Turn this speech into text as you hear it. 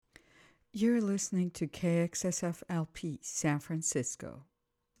You're listening to KXSF-LP San Francisco.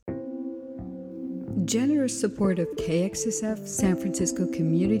 Generous support of KXSF San Francisco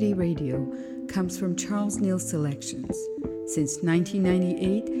Community Radio comes from Charles Neal Selections. Since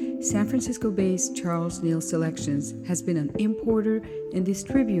 1998, San Francisco-based Charles Neal Selections has been an importer and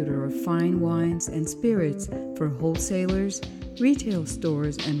distributor of fine wines and spirits for wholesalers, retail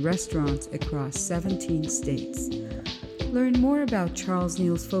stores, and restaurants across 17 states. Learn more about Charles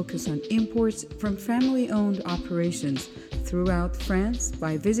Neal's focus on imports from family-owned operations throughout France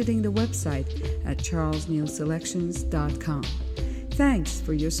by visiting the website at charlesnealselections.com. Thanks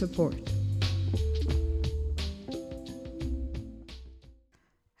for your support.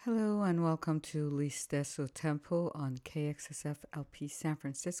 Hello and welcome to Listeso Tempo on KXSF LP San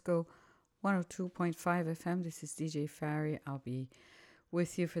Francisco 102.5 FM. This is DJ Fari. I'll be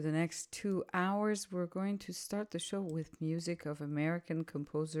with you for the next 2 hours. We're going to start the show with music of American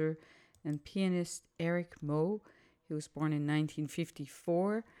composer and pianist Eric Moe. He was born in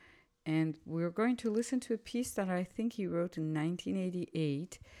 1954, and we're going to listen to a piece that I think he wrote in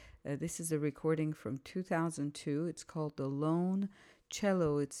 1988. This is a recording from 2002. It's called The Lone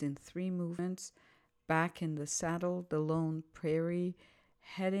Cello. It's in 3 movements: Back in the Saddle, The Lone Prairie,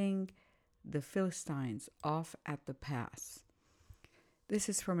 Heading the Philistines Off at the Pass. This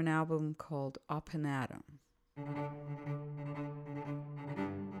is from an album called Up and Atom.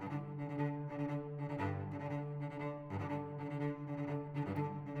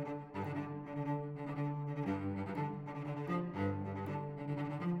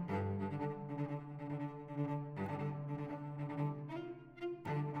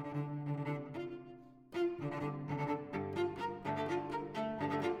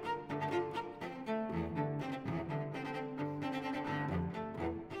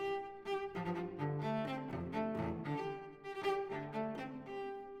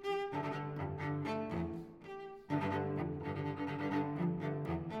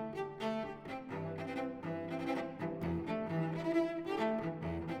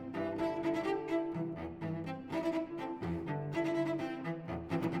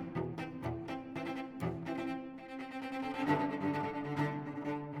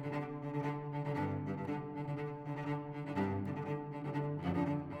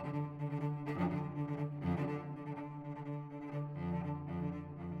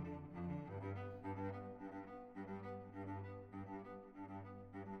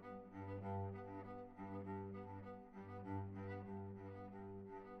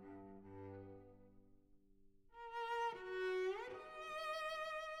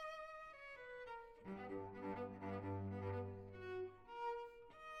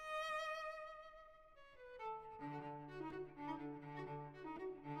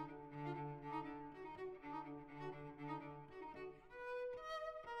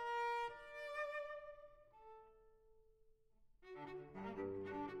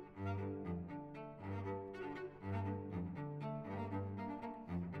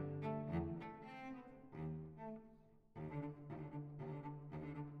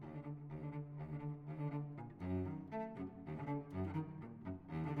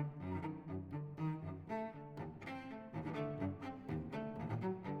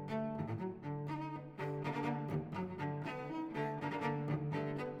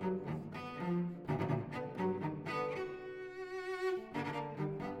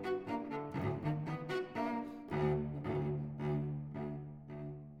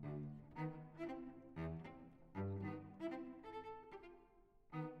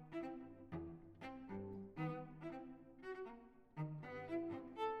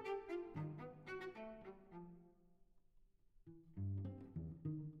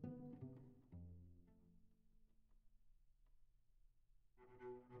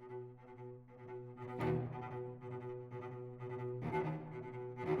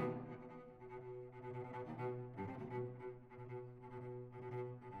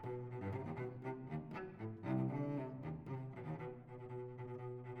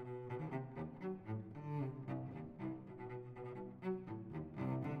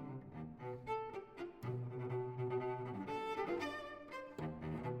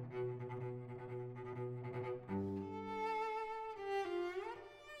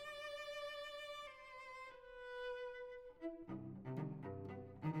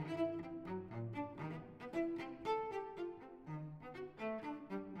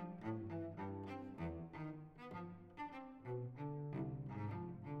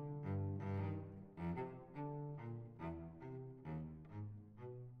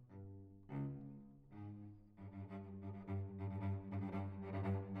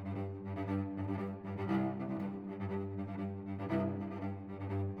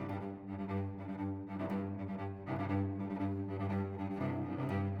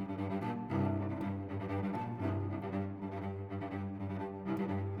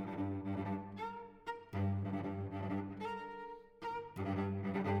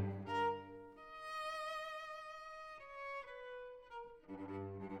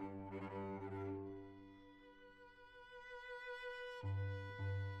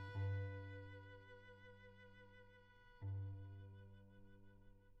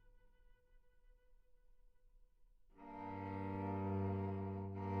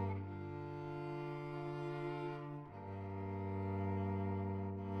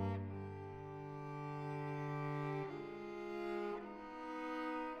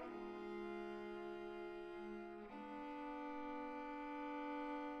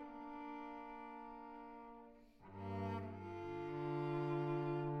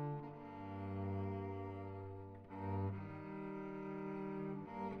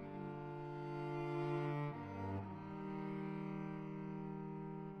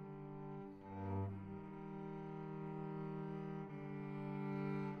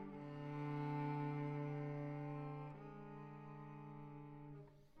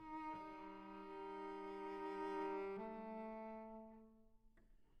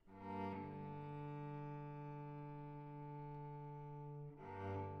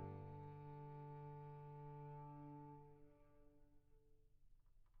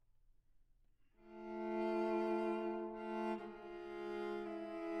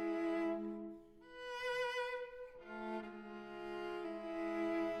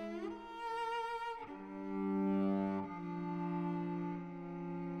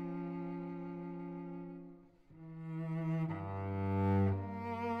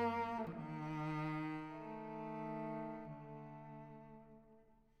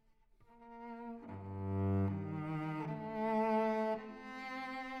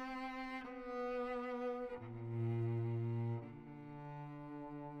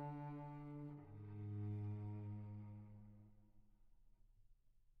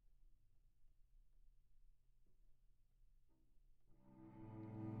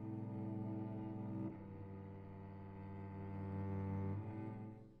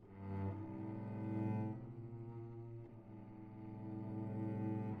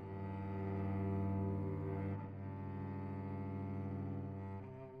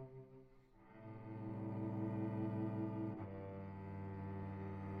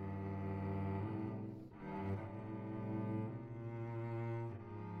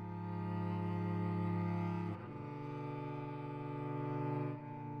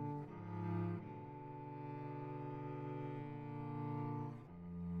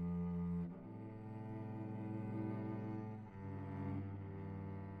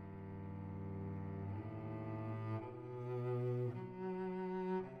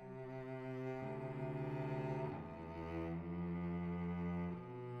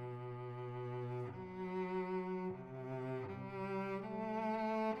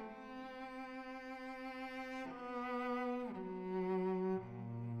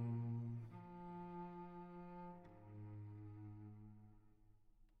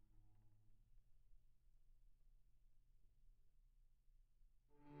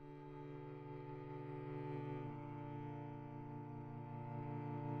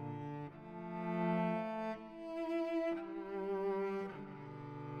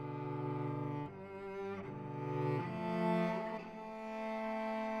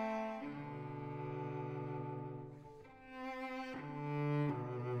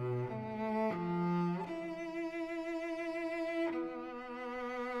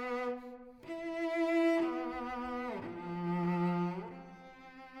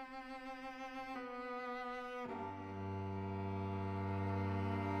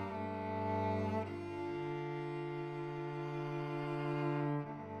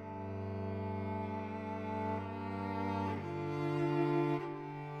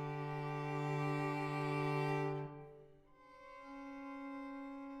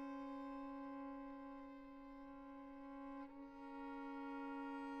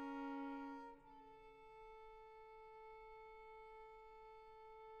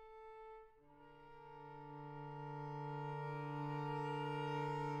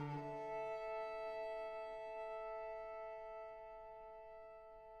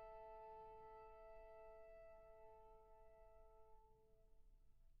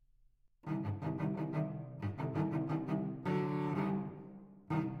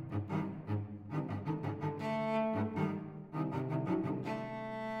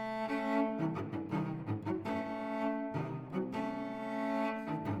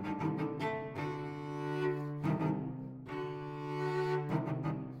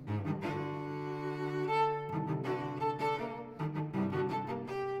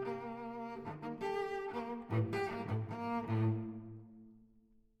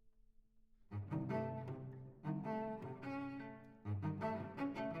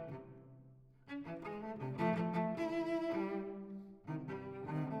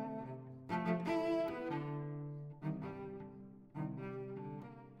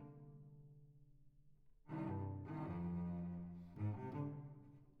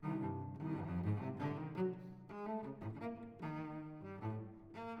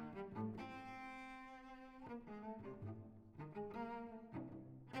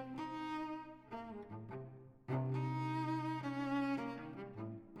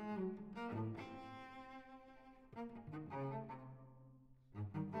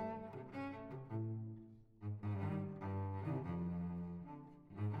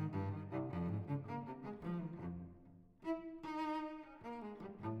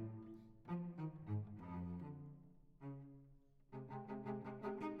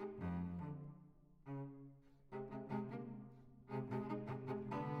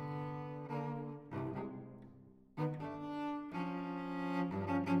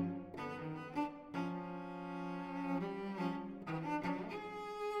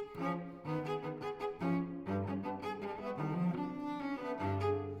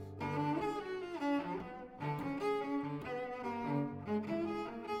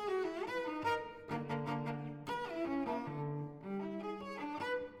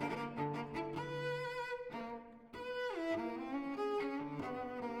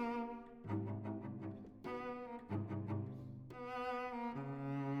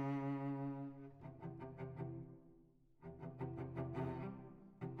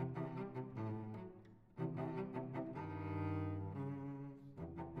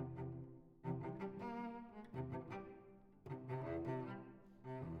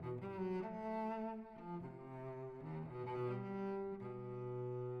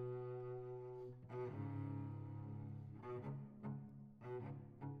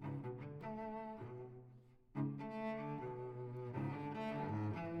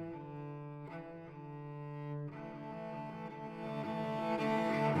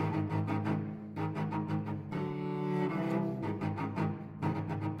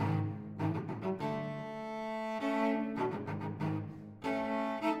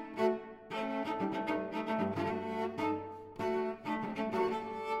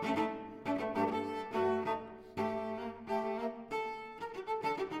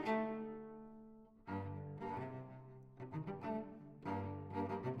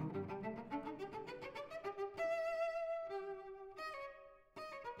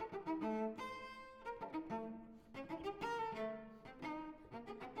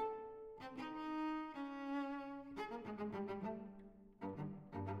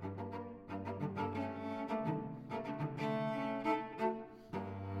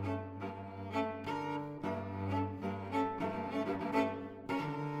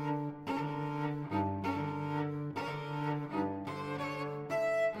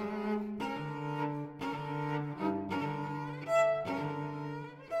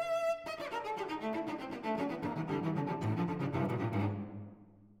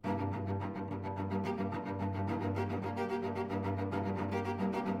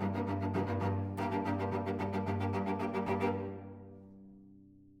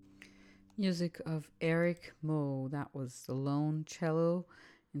 Music of Eric Moe. That was the lone cello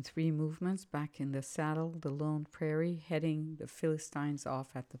in three movements, back in the saddle, the lone prairie, heading the Philistines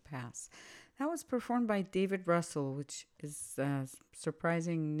off at the pass. That was performed by David Russell, which is a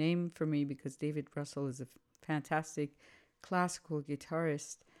surprising name for me because David Russell is a fantastic classical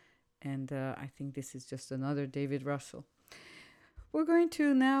guitarist, and I think this is just another David Russell. We're going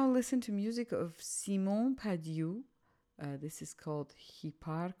to now listen to music of Simon Padiou. This is called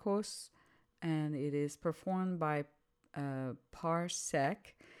Hipparchos, and it is performed by Parsec.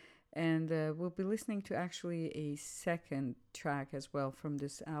 And we'll be listening to actually a second track as well from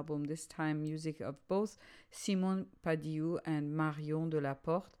this album, this time music of both Simon Padiou and Marion de la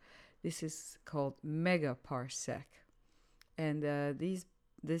Porte. This is called Mega Parsec. And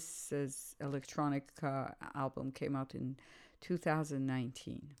this electronic album came out in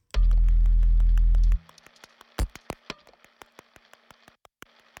 2019.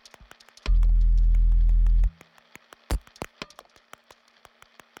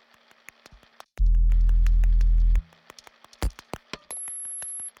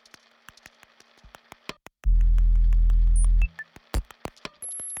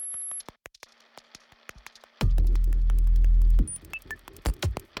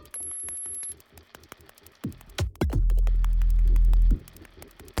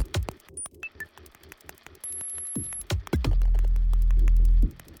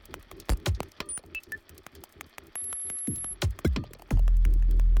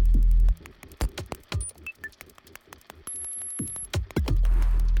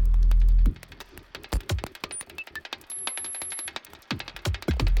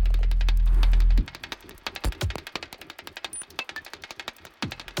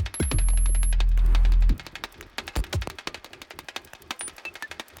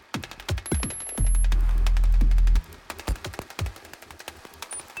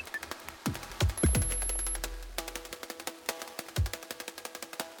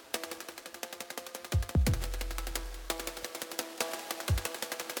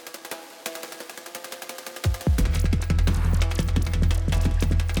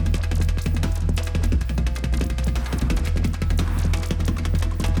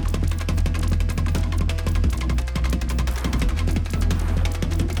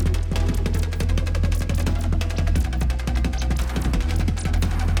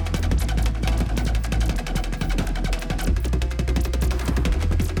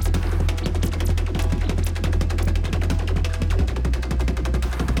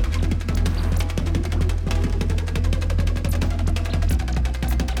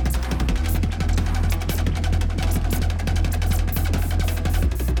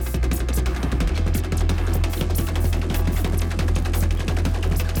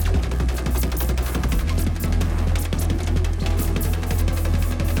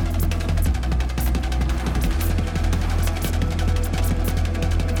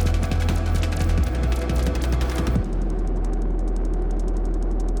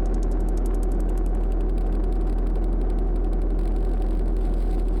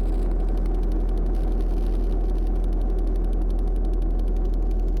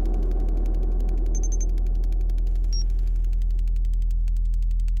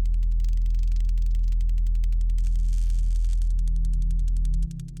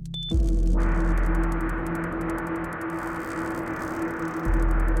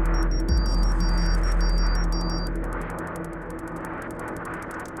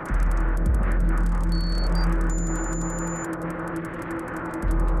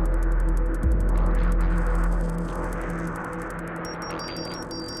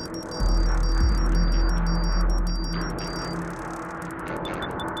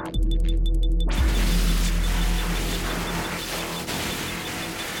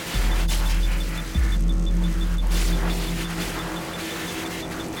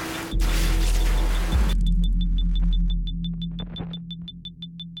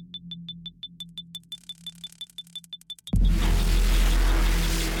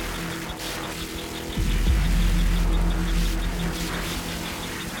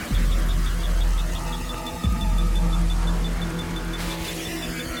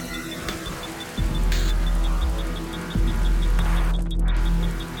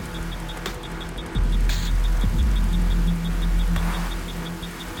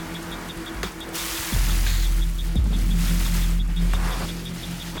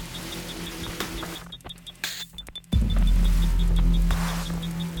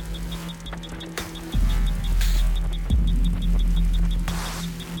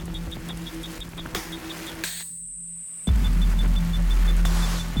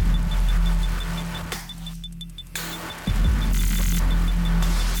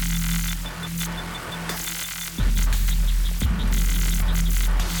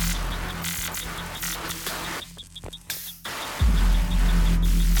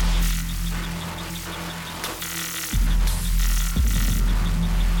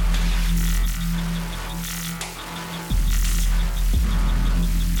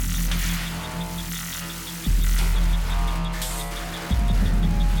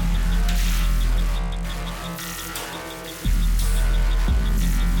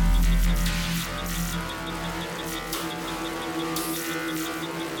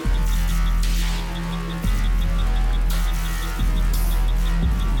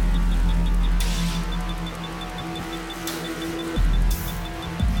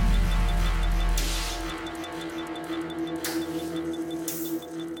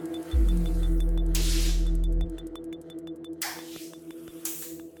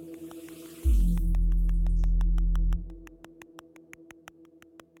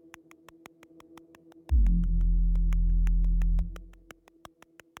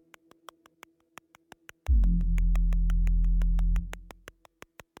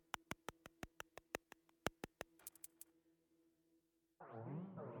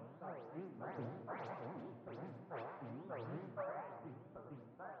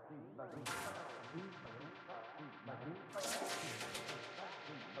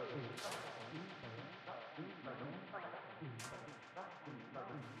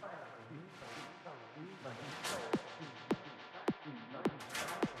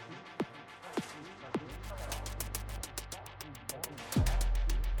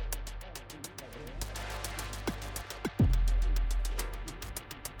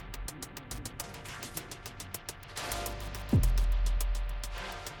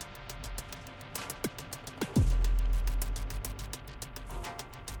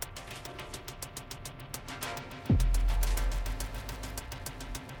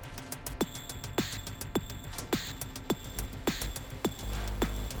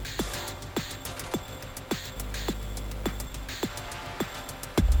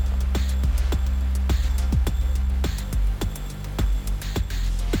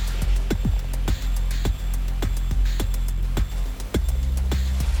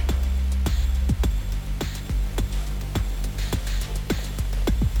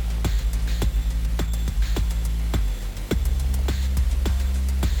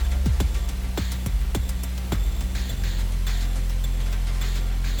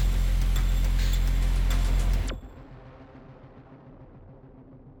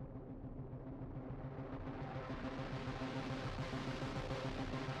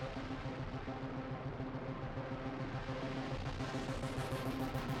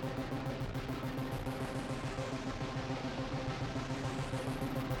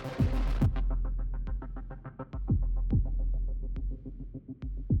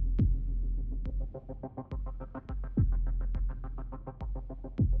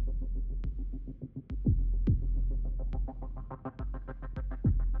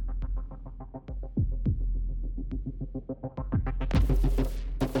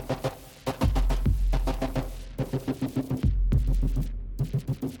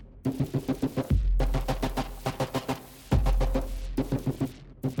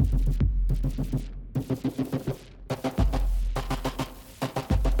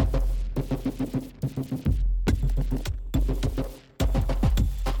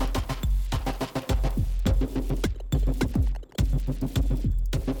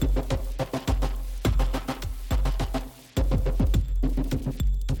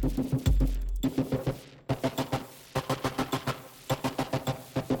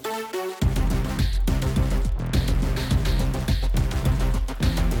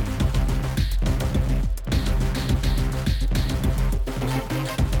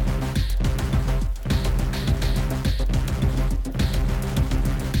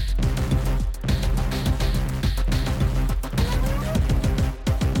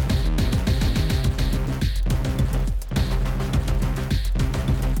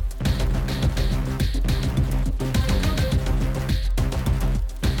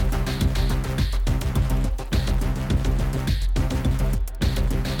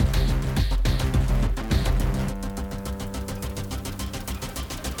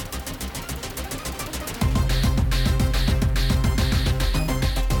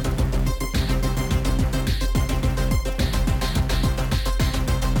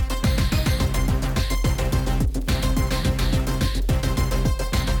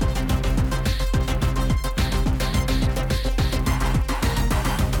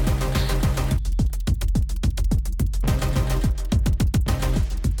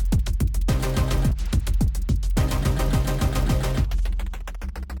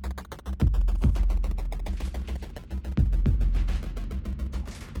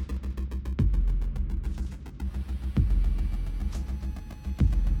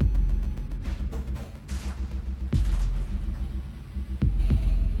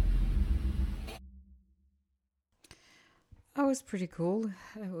 was pretty cool.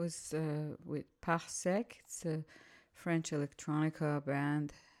 It was with Parsec. It's a French electronica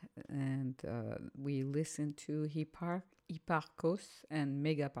band, and we listened to Hipparcos and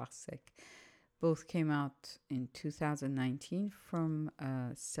Mega Parsec. Both came out in 2019 from a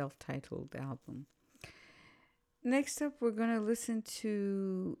self-titled album. Next up, we're going to listen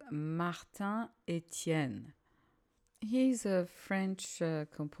to Martin Etienne. He's a French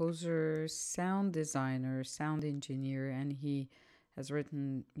composer, sound designer, sound engineer, and he has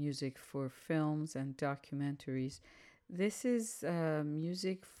written music for films and documentaries. This is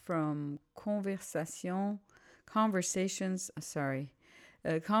music from Conversations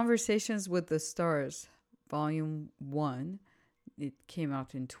with the Stars, Volume 1. It came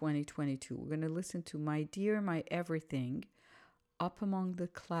out in 2022. We're going to listen to My Dear, My Everything, Up Among the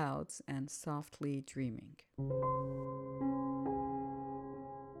Clouds, and Softly Dreaming.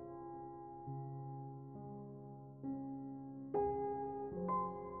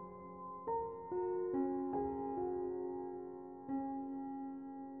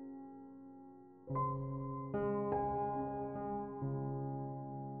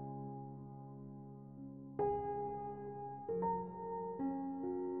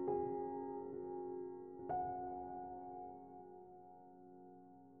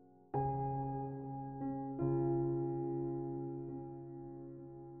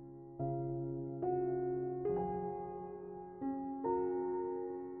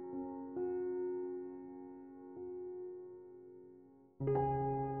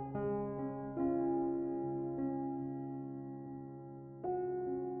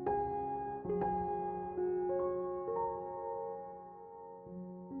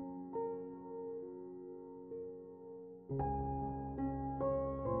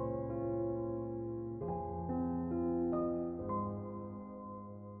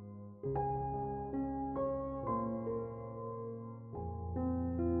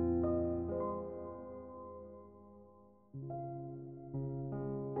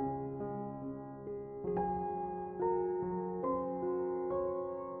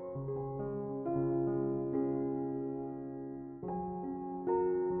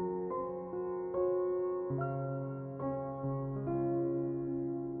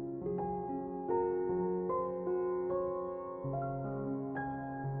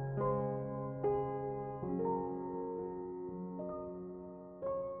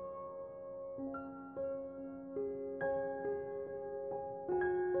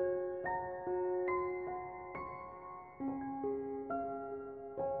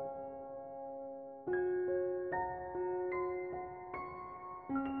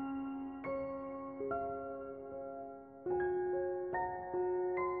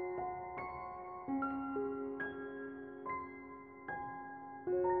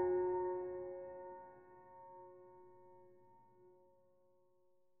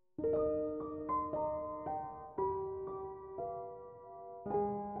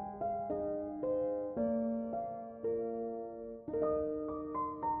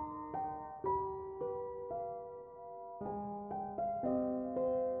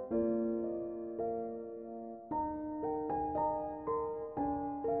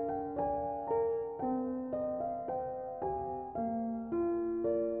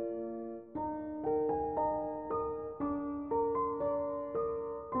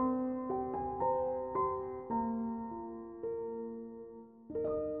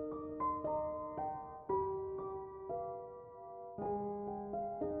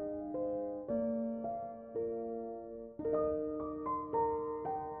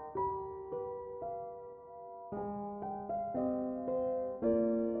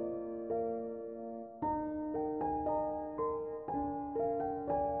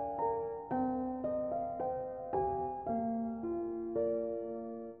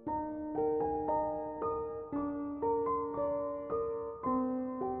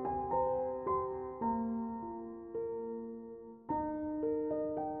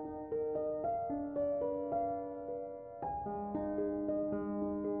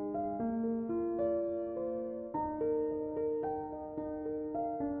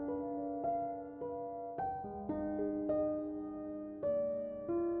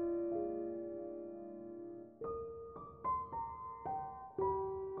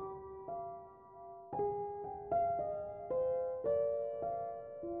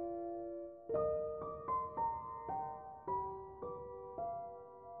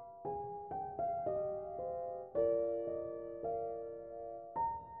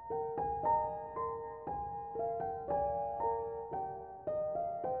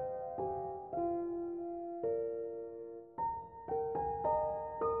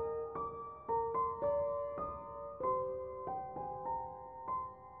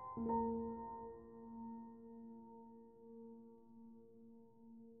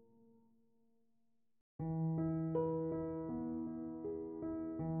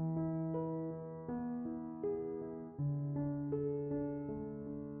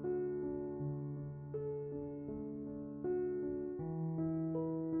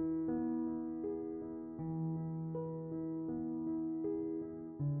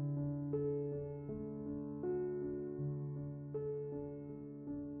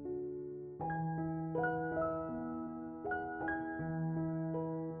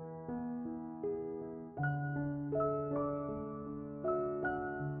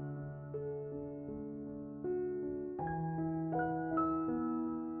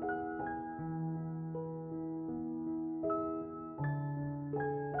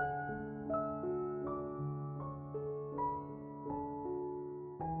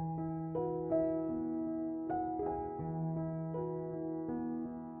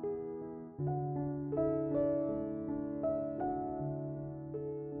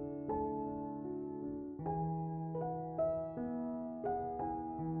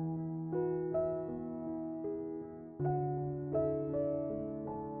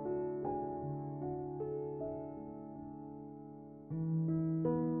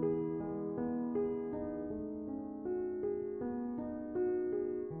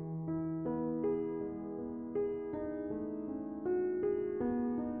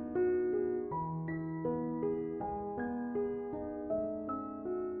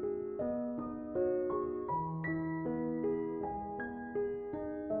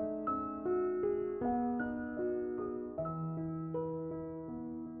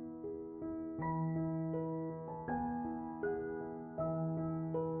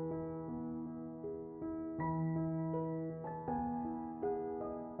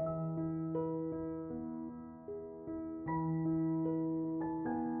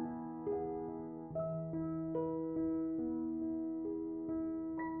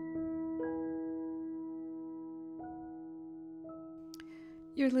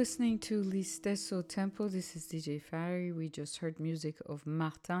 You're listening to L'Istesso Tempo. This is DJ Fari. We just heard music of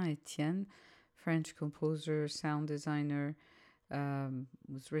Martin Etienne, French composer, sound designer.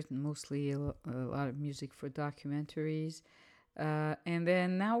 Was written mostly a lot of music for documentaries. And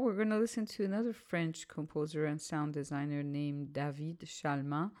then now we're going to listen to another French composer and sound designer named David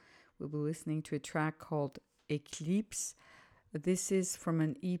Chalmin. We'll be listening to a track called Eclipse. This is from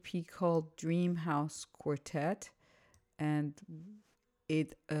an EP called Dream House Quartet. And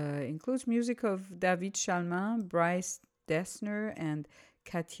it includes music of David Chalmin, Bryce Dessner, and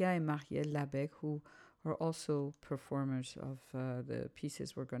Katia and Marielle Labec, who are also performers of the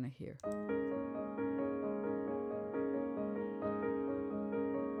pieces we're going to hear.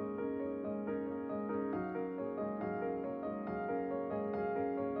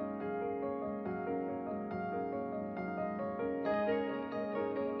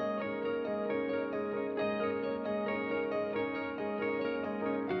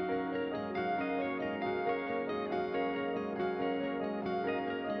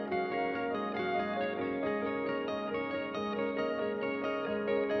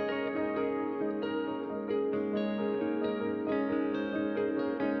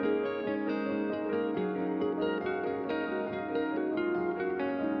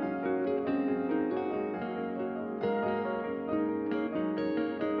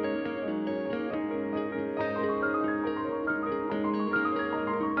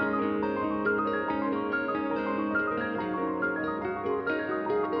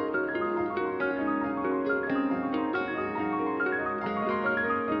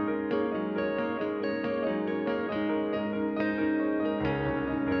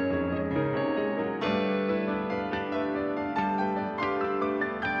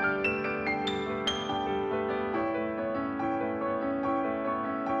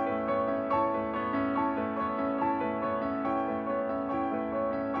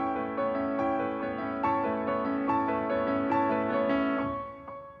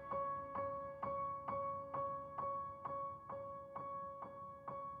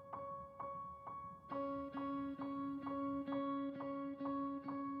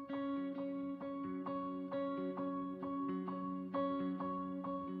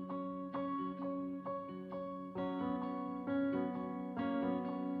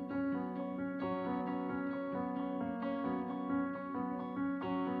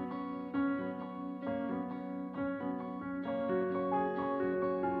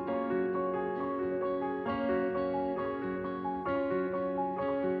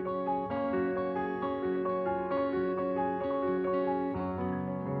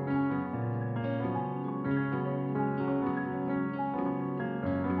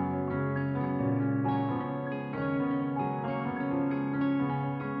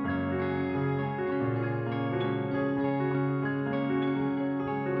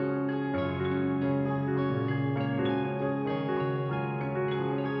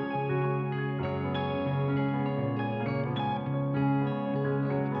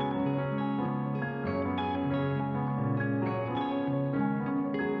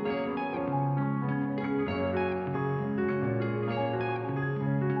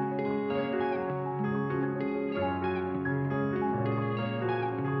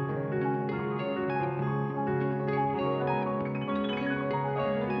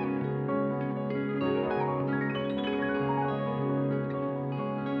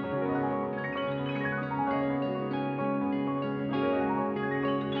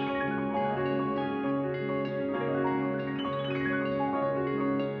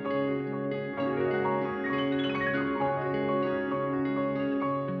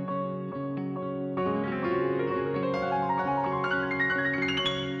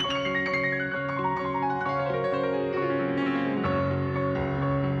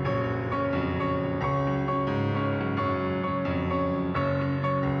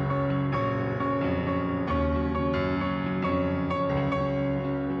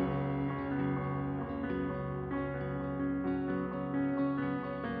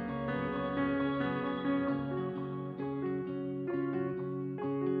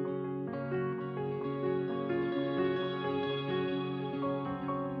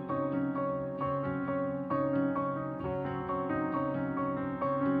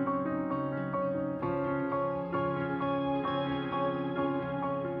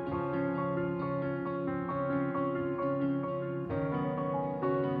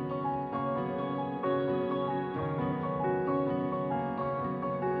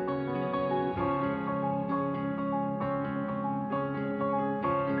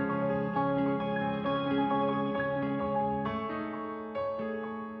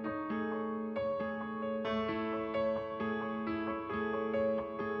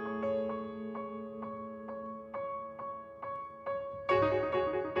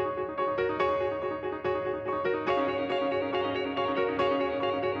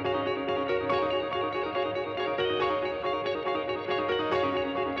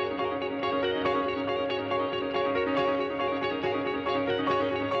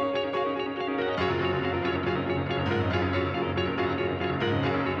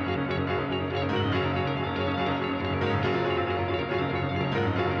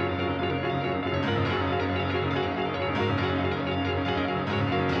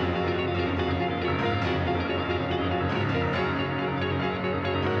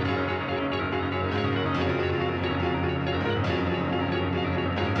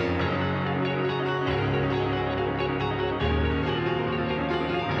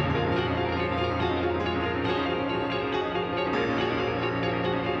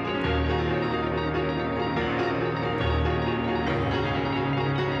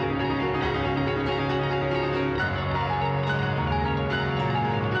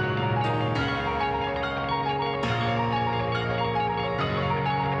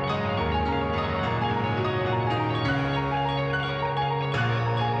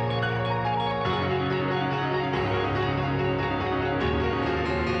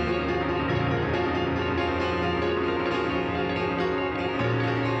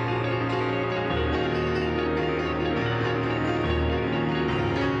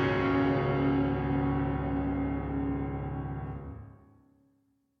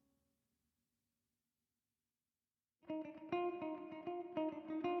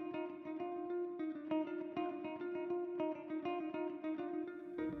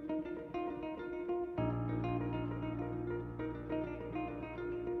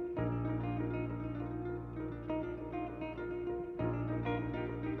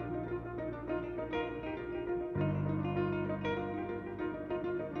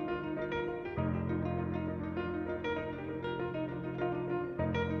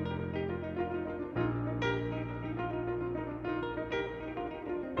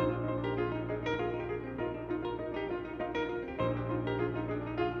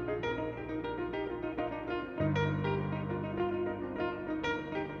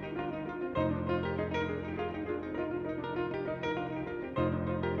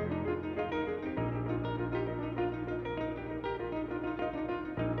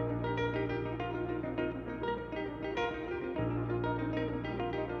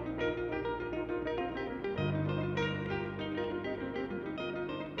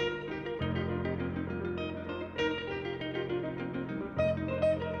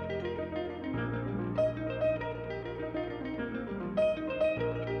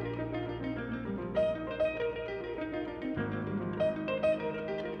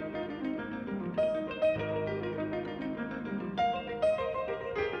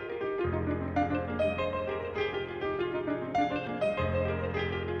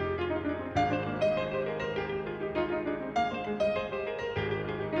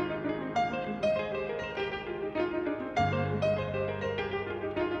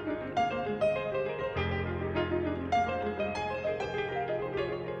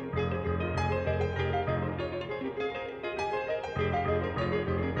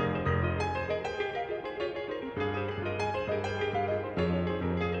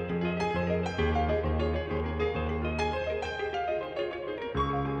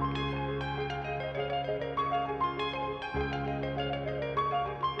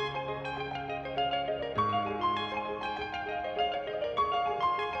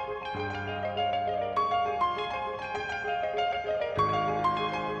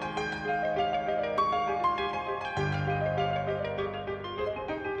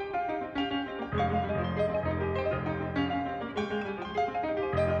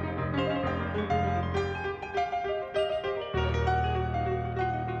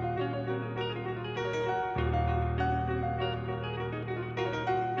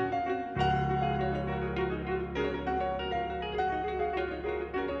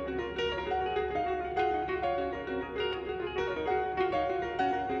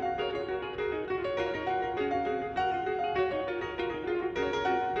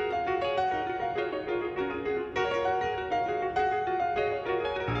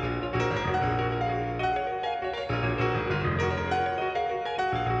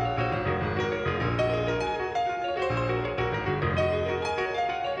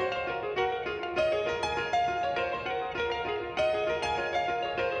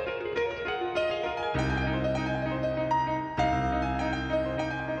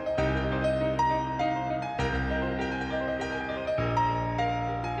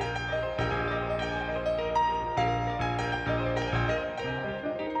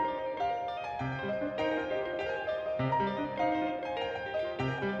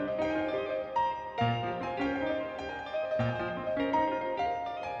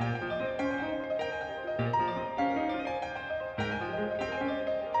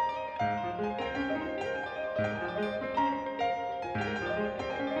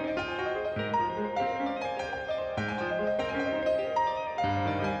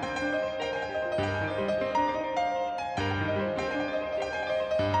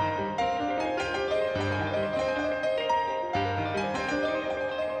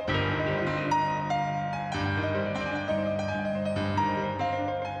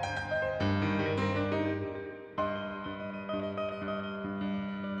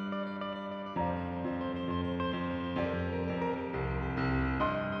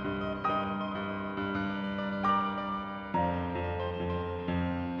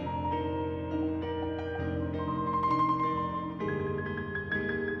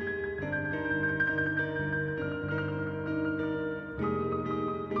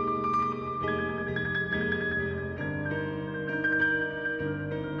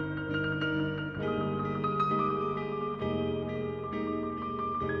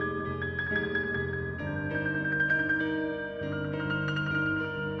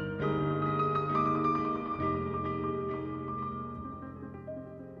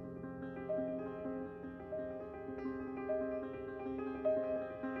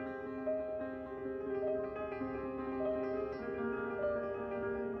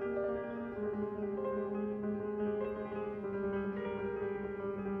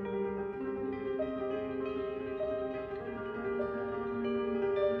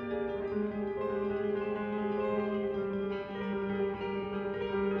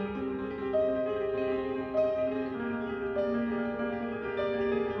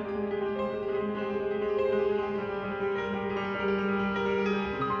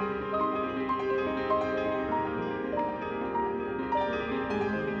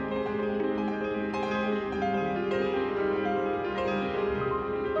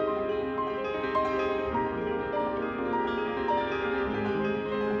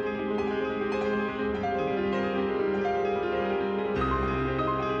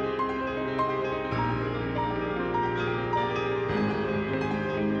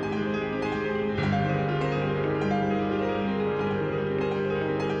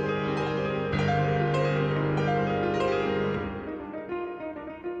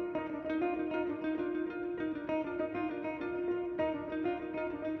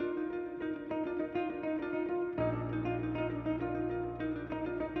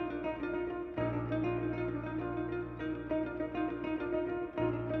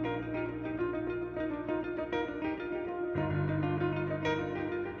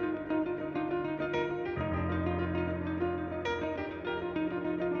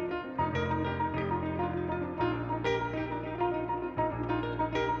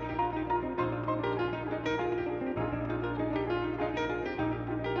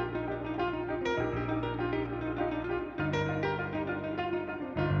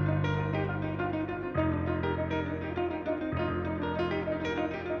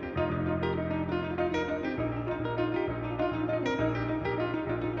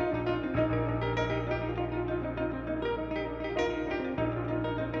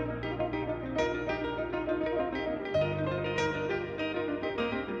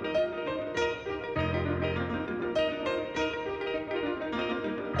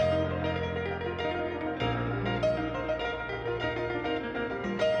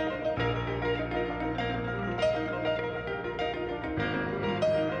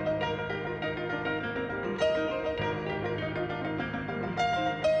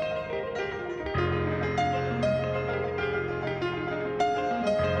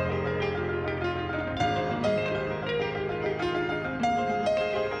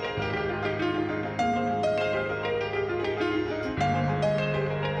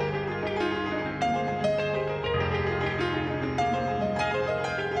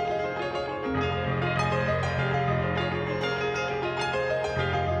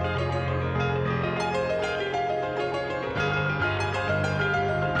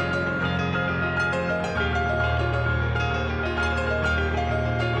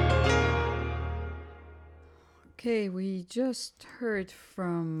 Okay, we just heard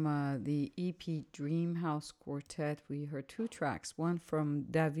from the EP Dreamhouse Quartet. We heard two tracks, one from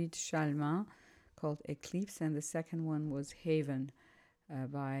David Chalmin called Eclipse, and the second one was Haven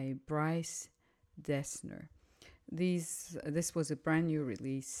by Bryce Dessner. This was a brand new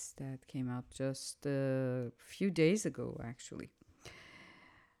release that came out just a few days ago, actually.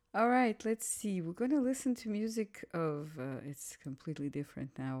 All right, let's see. We're going to listen to music of, it's completely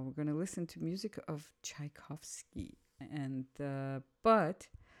different now. We're going to listen to music of Tchaikovsky. And, but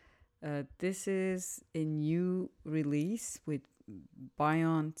this is a new release with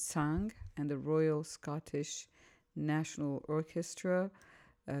Bayon Tsang and the Royal Scottish National Orchestra,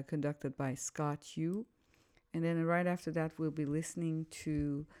 conducted by Scott Hugh. And then right after that, we'll be listening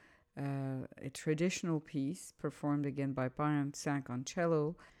to a traditional piece performed again by Bayon Tsang on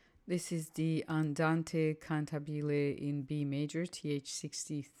cello. This is the Andante Cantabile in B major,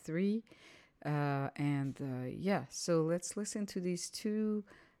 TH63. So let's listen to these two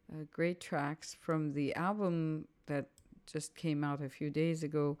great tracks from the album that just came out a few days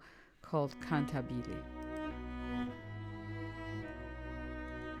ago called Cantabile.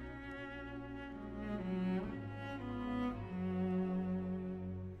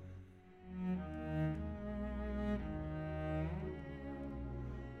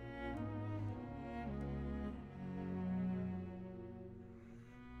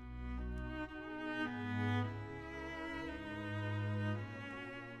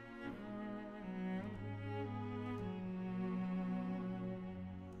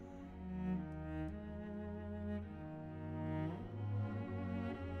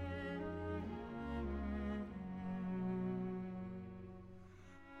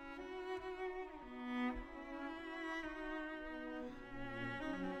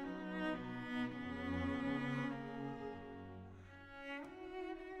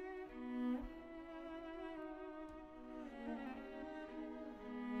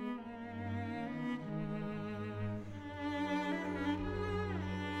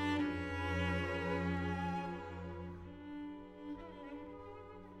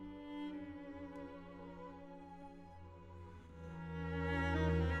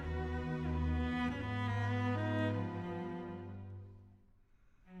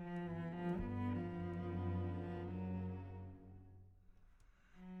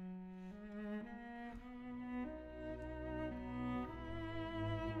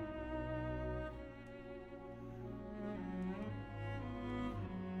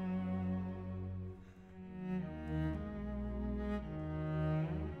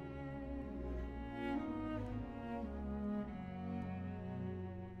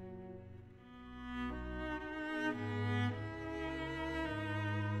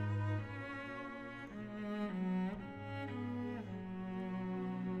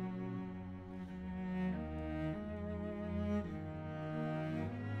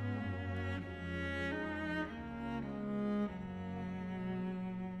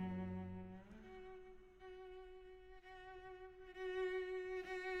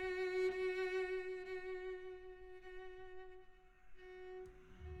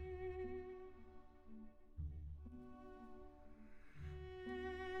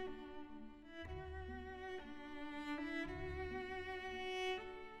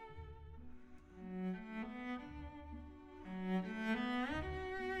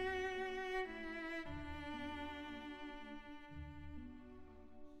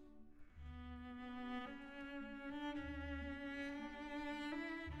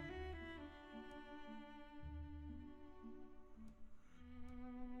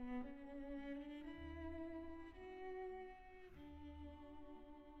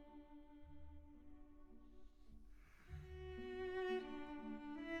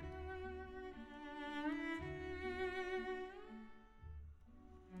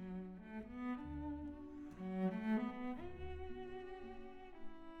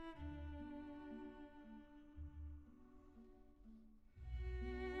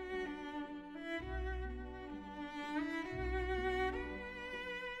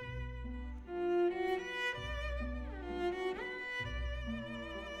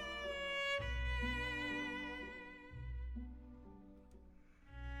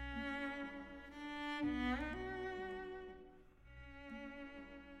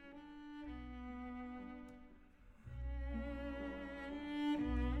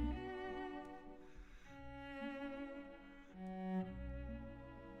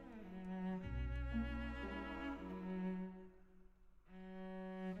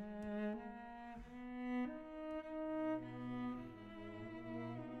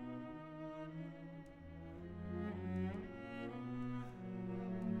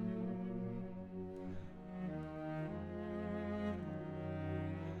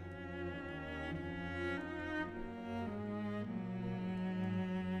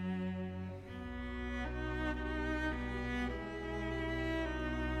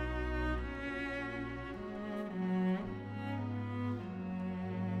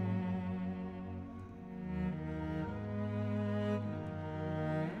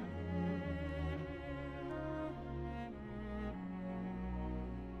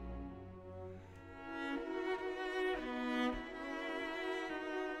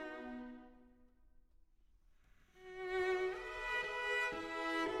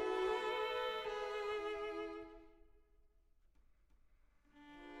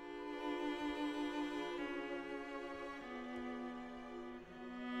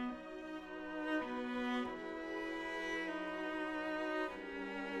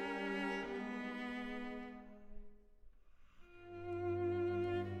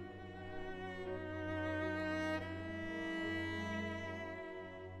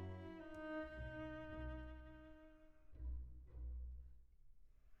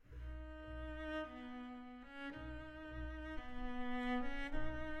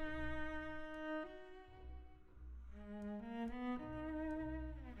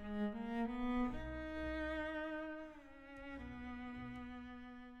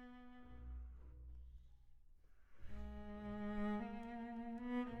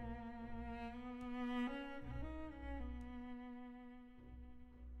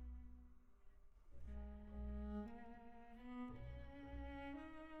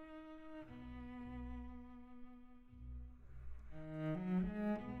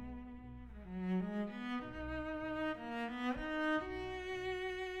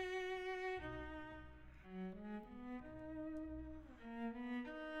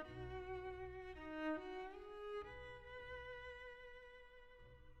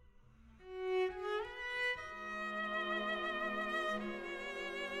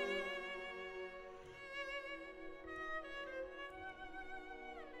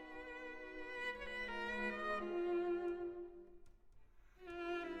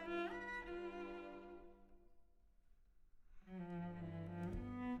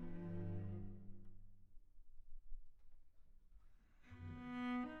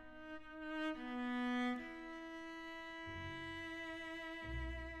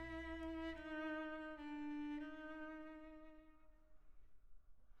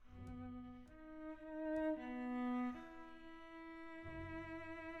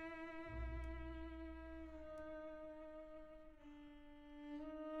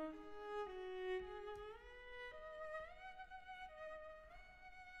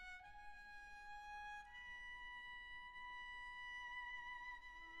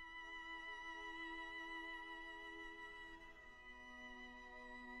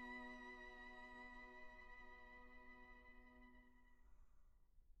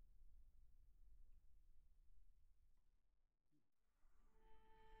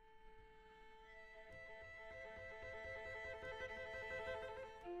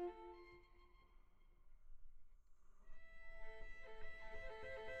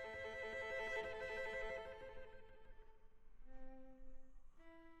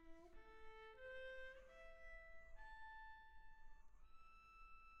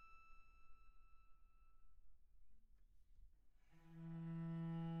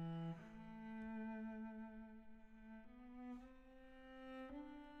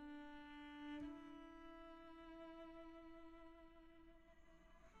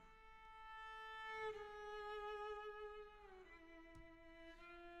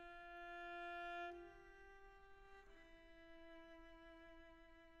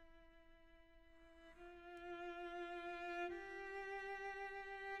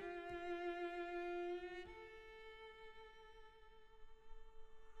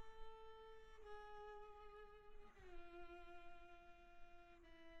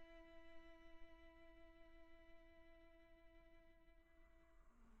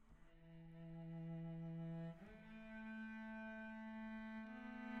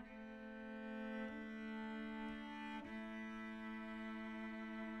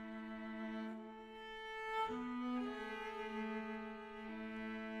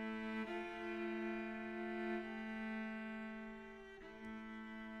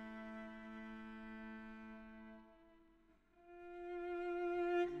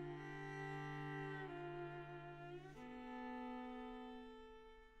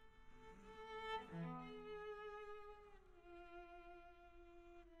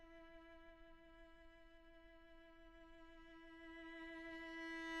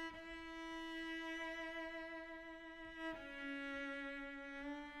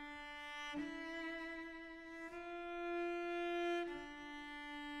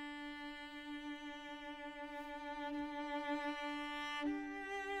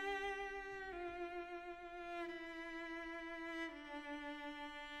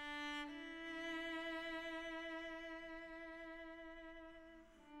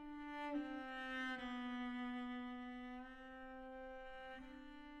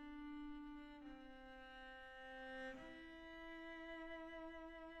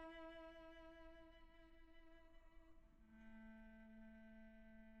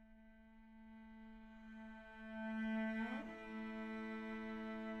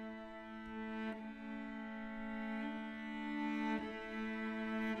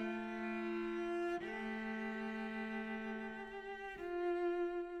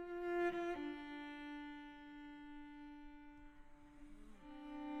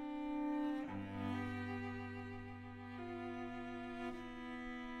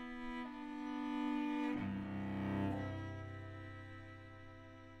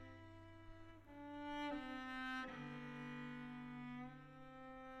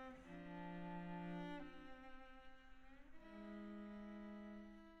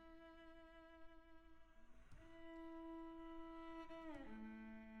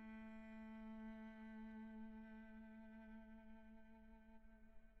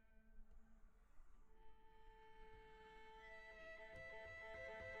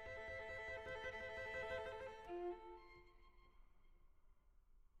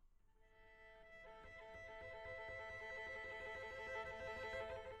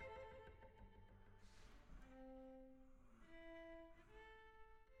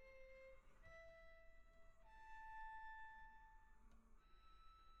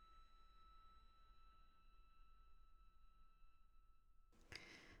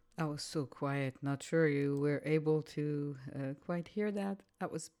 That was so quiet. Not sure you were able to quite hear that.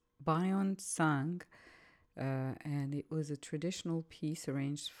 That was Bayon Sang, and it was a traditional piece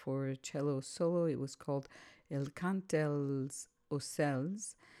arranged for cello solo. It was called El Cantels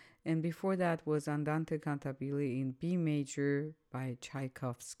Ocels. And before that was Andante Cantabile in B major by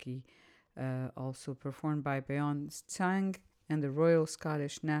Tchaikovsky, also performed by Bayon Sang and the Royal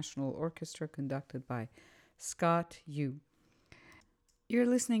Scottish National Orchestra, conducted by Scott Yu. You're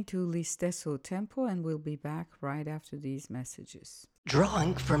listening to Listesso Tempo, and we'll be back right after these messages.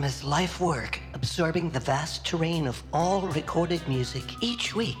 Drawing from his life work, absorbing the vast terrain of all recorded music,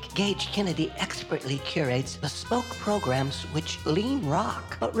 each week, Gage Kennedy expertly curates bespoke programs which lean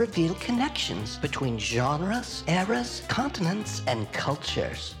rock, but reveal connections between genres, eras, continents, and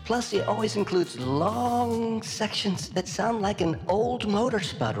cultures. Plus, he always includes long sections that sound like an old motor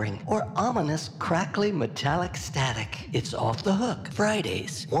sputtering or ominous, crackly, metallic static. It's Off the Hook,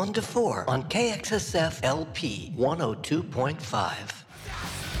 Fridays, 1 to 4 on KXSF LP 102.5.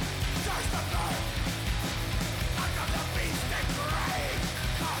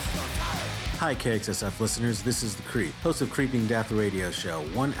 Hi, KXSF listeners. This is The Creep, host of Creeping Death Radio Show.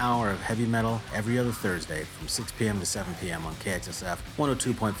 1 hour of heavy metal every other Thursday from 6 p.m. to 7 p.m. on KXSF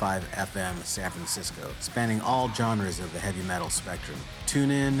 102.5 FM San Francisco, spanning all genres of the heavy metal spectrum. Tune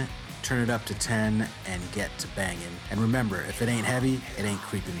in, turn it up to 10, and get to banging. And remember, if it ain't heavy, it ain't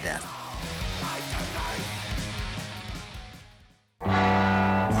Creeping Death.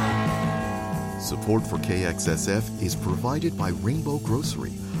 Support for KXSF is provided by Rainbow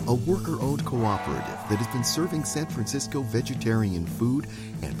Grocery, a worker-owned cooperative that has been serving San Francisco vegetarian food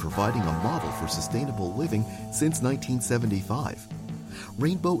and providing a model for sustainable living since 1975.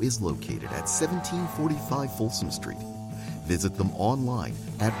 Rainbow is located at 1745 Folsom Street. Visit them online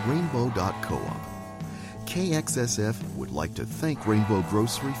at rainbow.coop. KXSF would like to thank Rainbow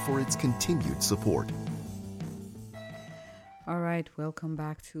Grocery for its continued support. All right, welcome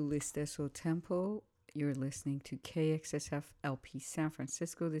back to Listesso Tempo. You're listening to KXSF LP San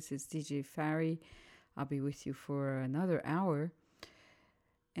Francisco. This is DJ Fari. I'll be with you for another hour.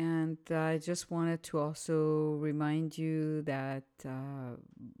 And I just wanted to also remind you that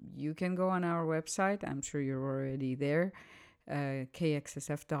you can go on our website. I'm sure you're already there,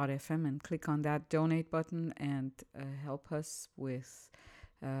 kxsf.fm, and click on that donate button and help us with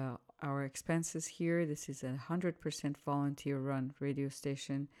our expenses here. This is a 100% volunteer-run radio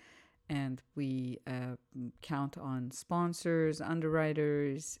station. And we count on sponsors,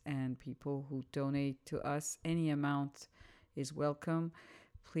 underwriters, and people who donate to us. Any amount is welcome.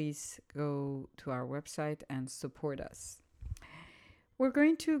 Please go to our website and support us. We're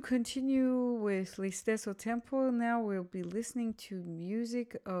going to continue with Listesso Tempo. Now we'll be listening to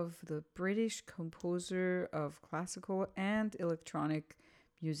music of the British composer of classical and electronic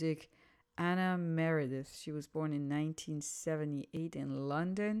music, Anna Meredith. She was born in 1978 in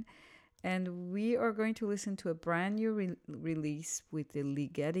London. And we are going to listen to a brand new release with the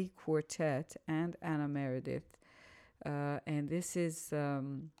Ligeti Quartet and Anna Meredith. And this is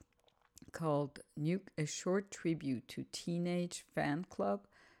called A Short Tribute to Teenage Fan Club,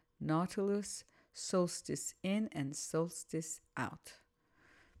 Nautilus, Solstice In and Solstice Out.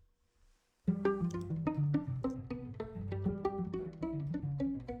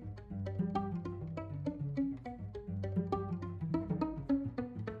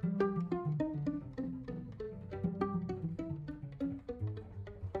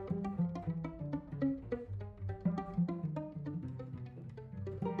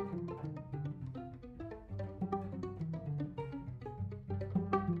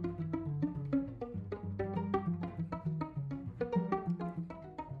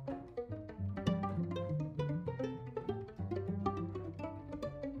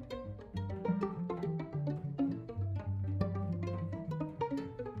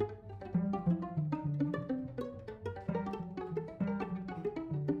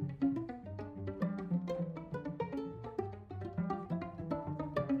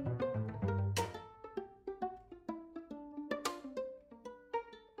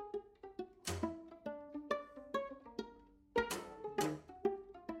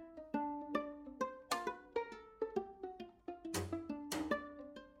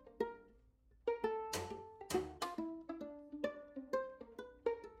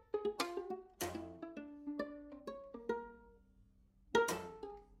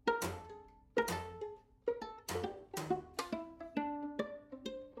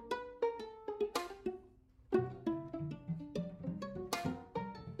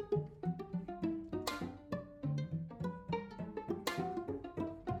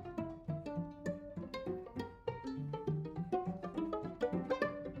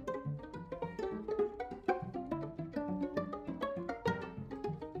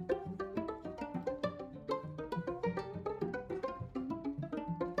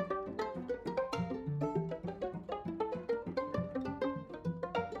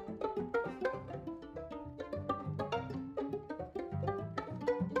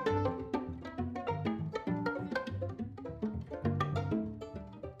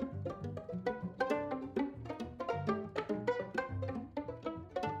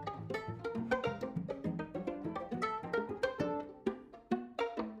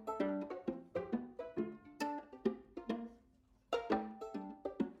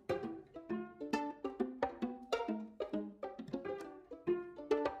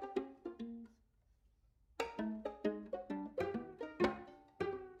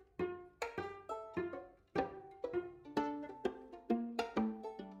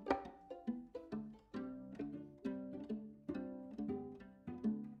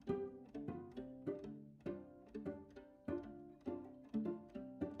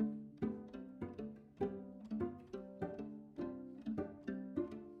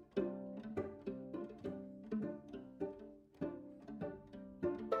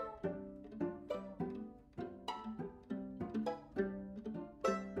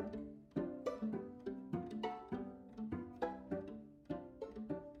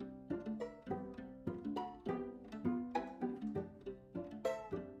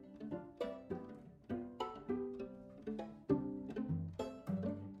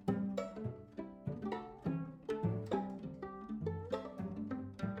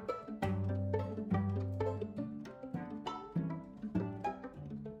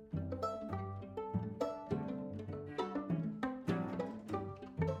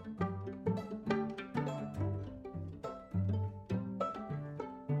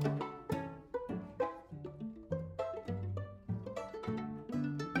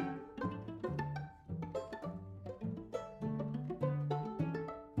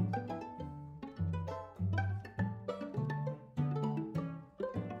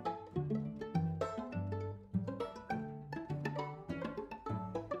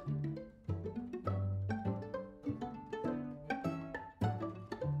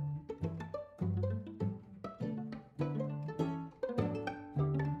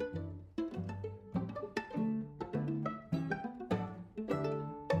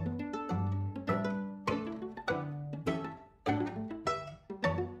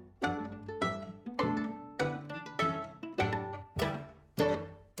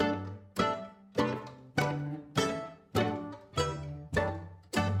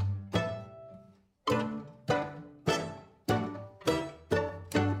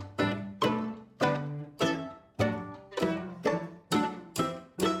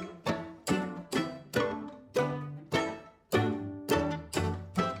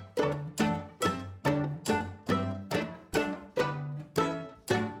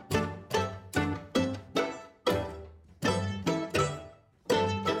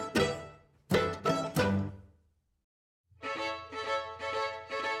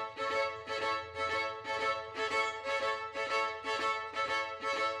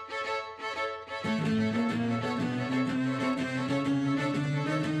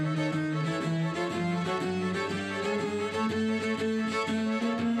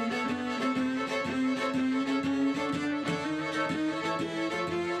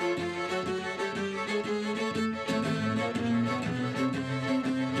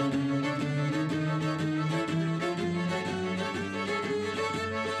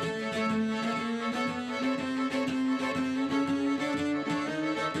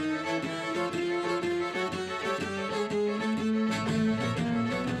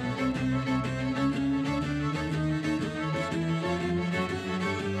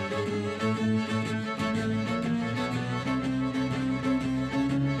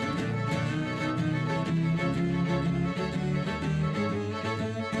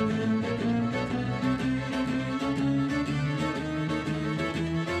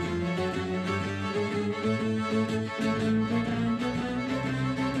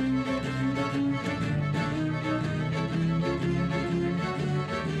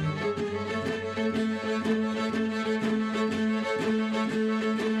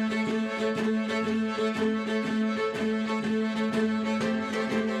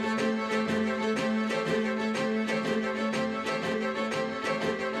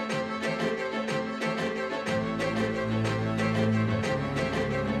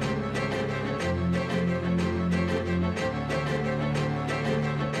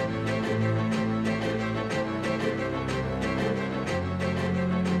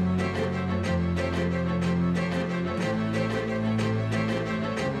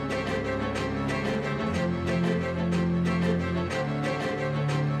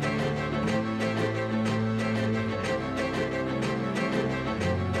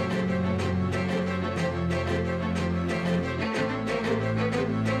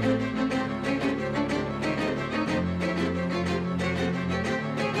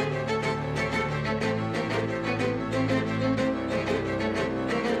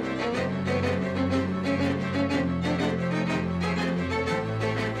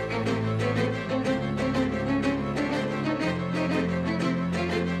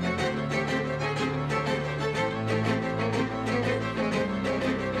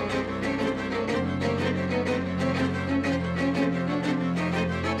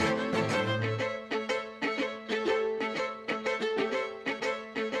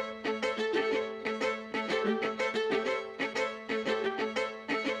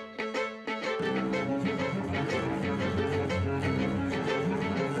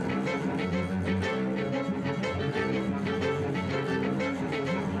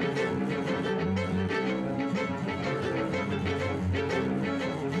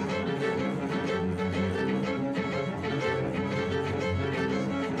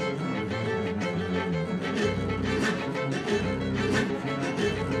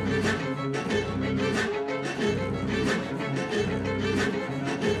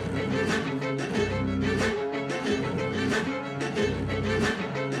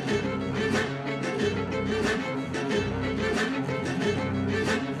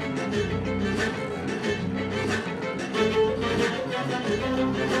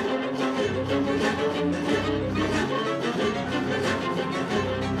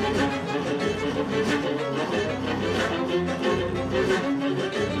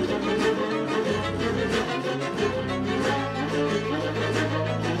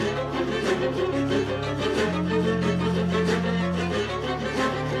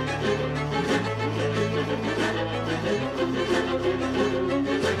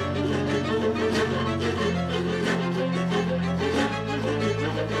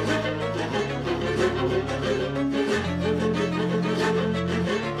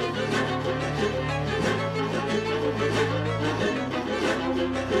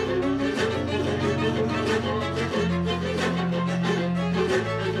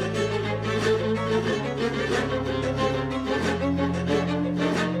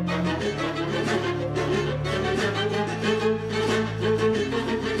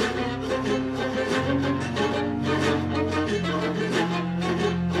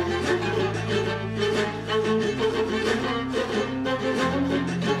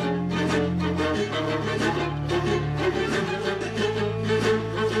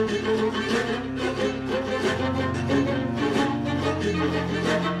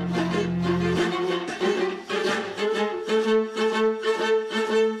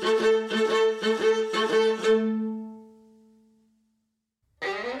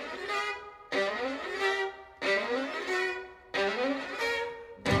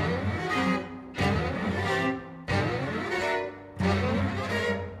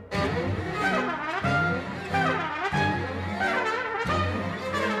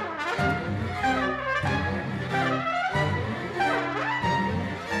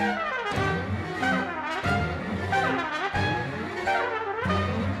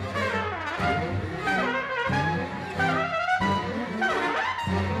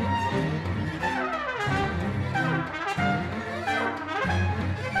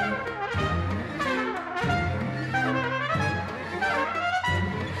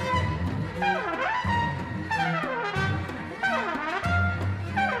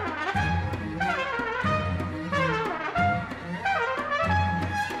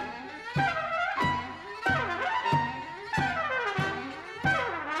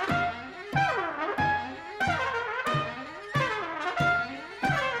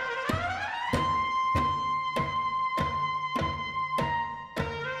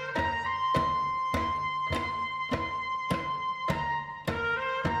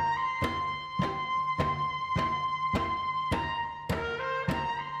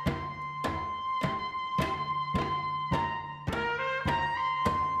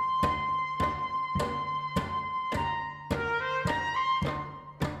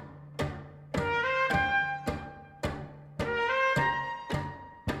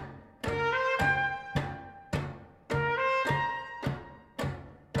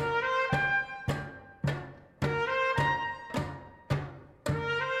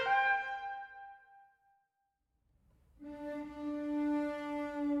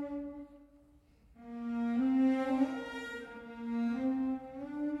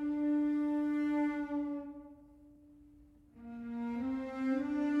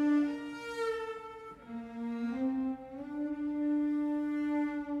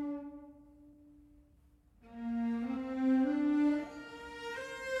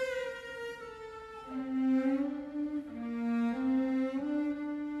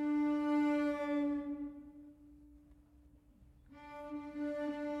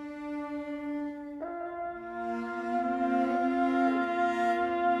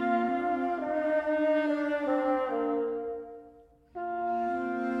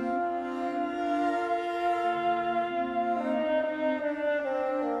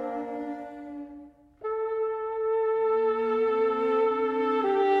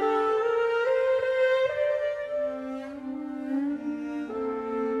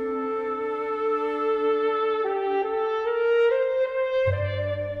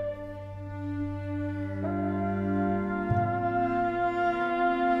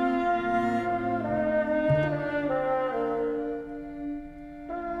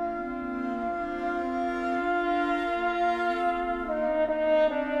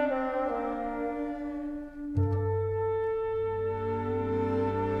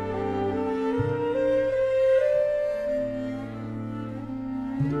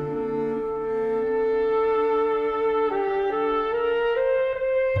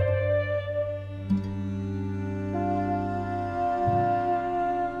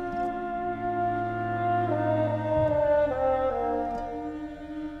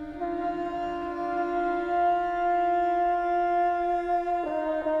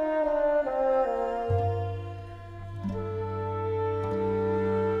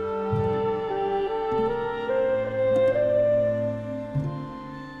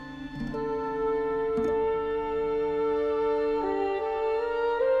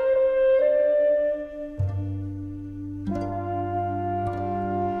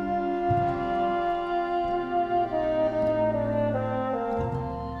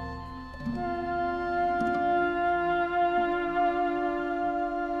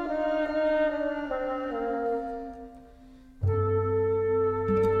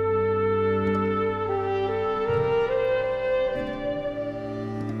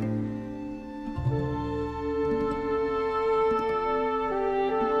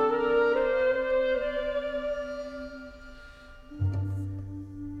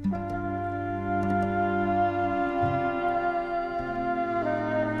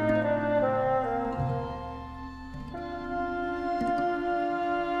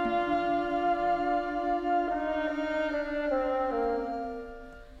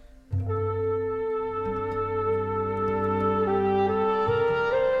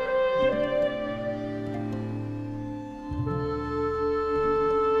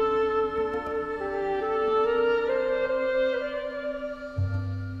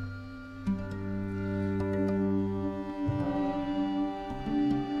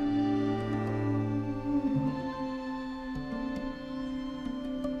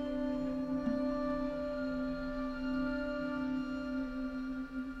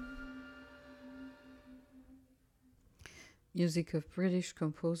 Music of British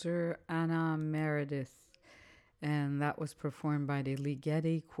composer Anna Meredith, and that was performed by the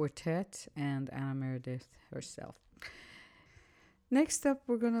Ligeti Quartet and Anna Meredith herself. Next up,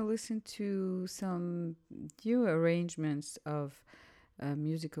 we're going to listen to some new arrangements of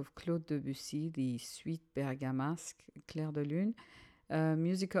music of Claude Debussy, the Suite bergamasque, Clair de Lune,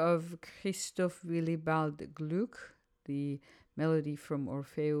 music of Christoph Willibald Gluck, the melody from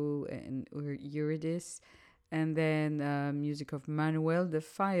Orfeo and Eurydice, and then music of Manuel de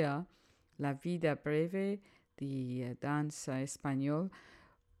Falla, La Vida Breve, the Danza Español.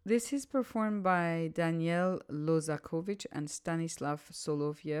 This is performed by Daniel Lozakovich and Stanislav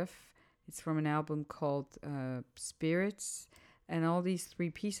Soloviev. It's from an album called Spirits, and all these three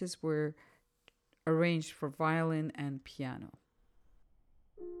pieces were arranged for violin and piano.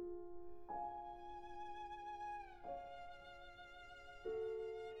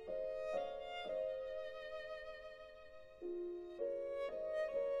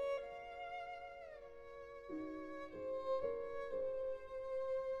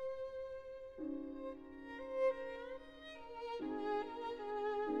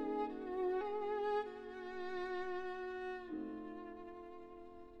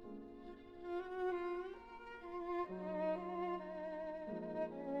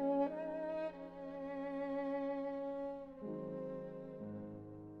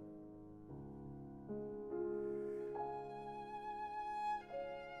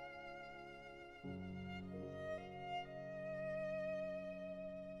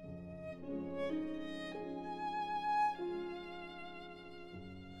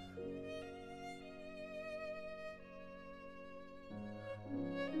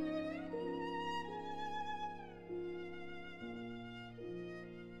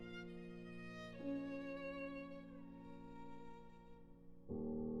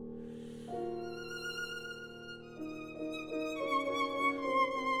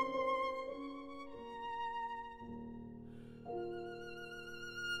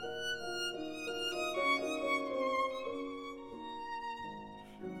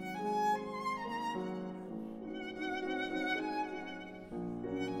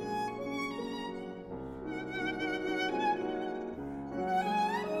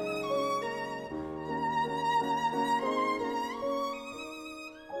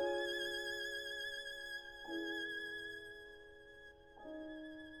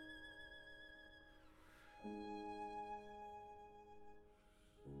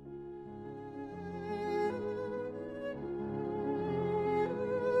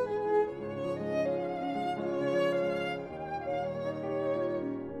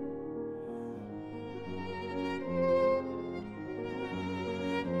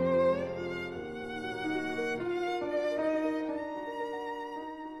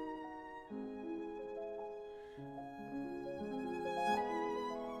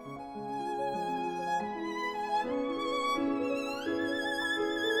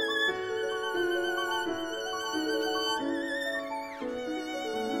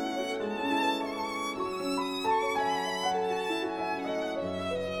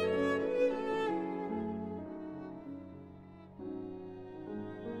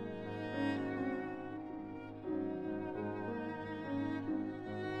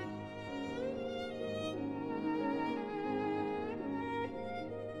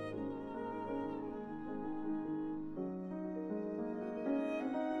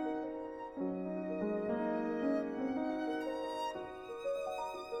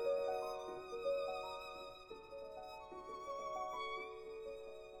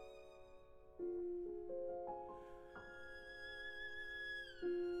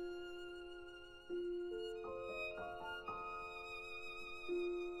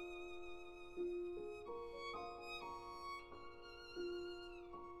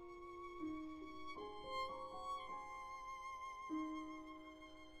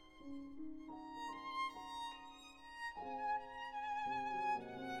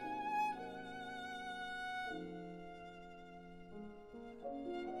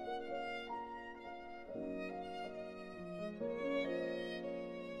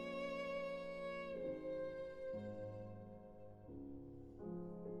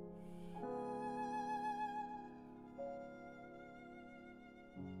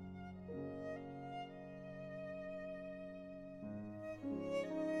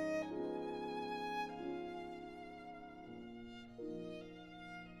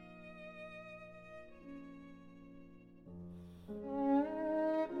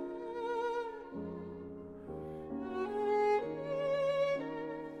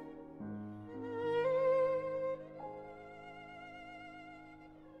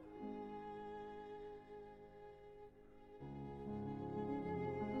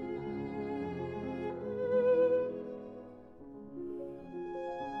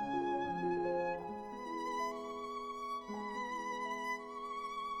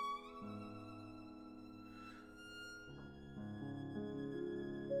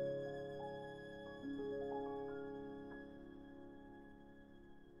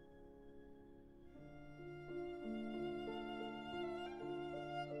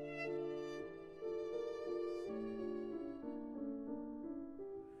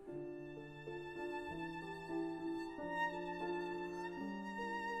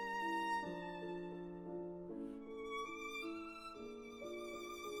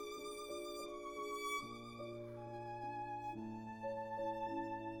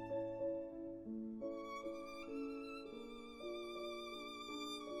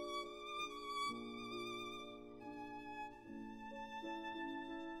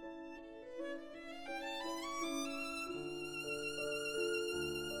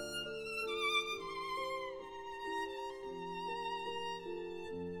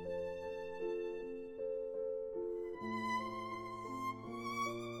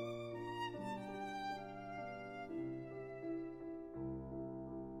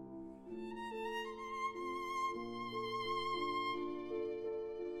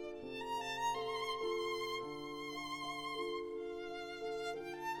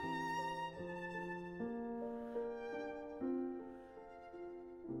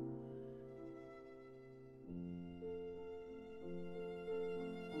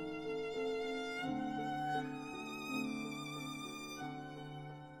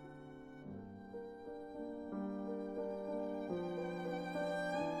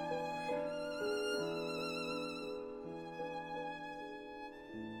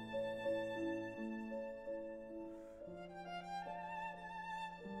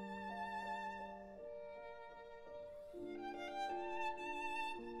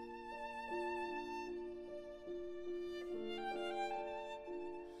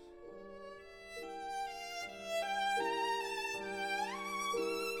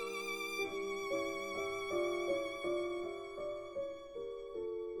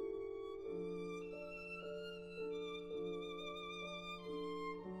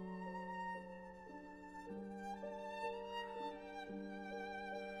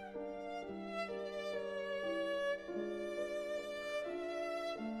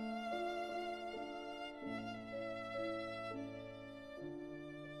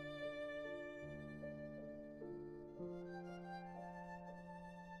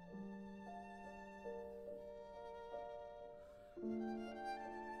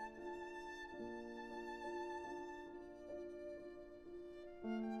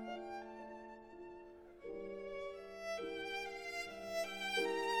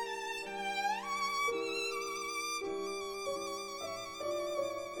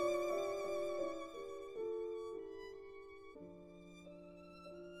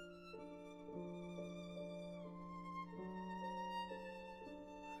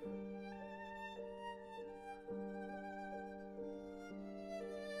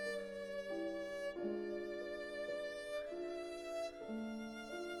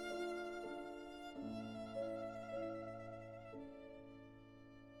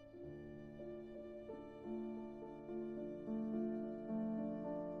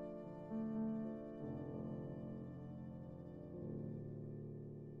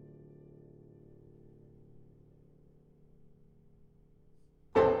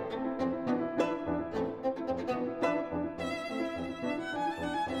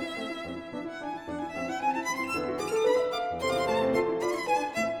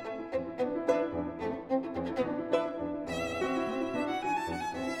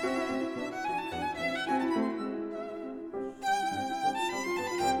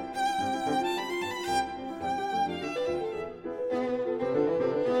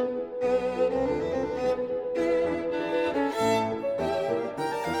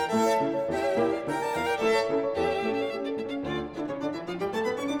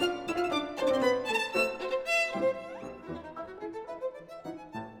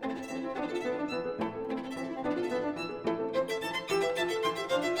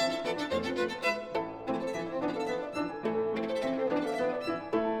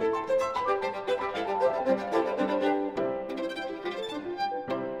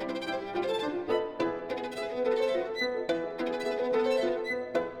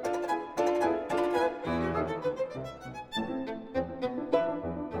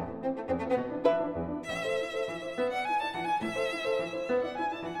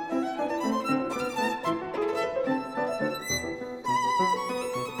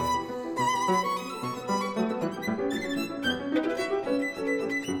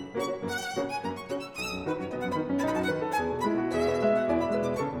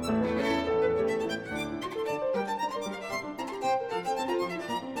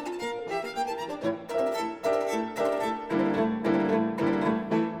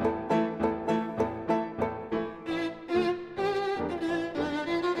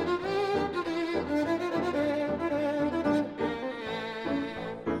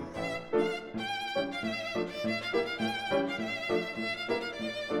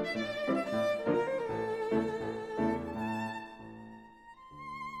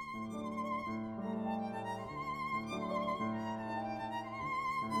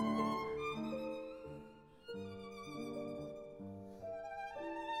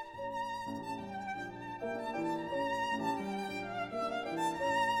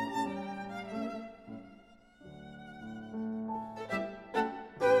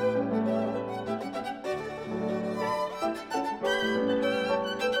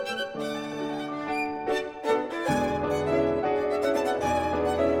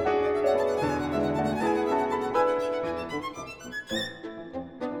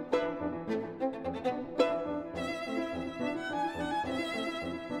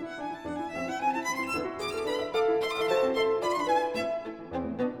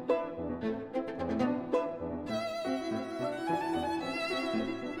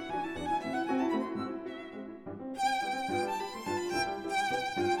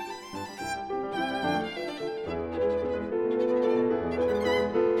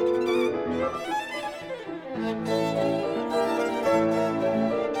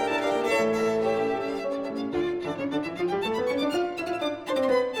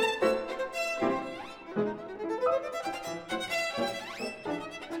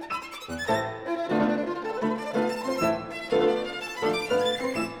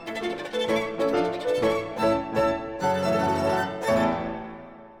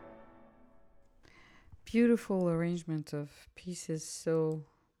 Beautiful arrangement of pieces so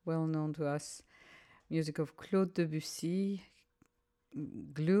well known to us. Music of Claude Debussy,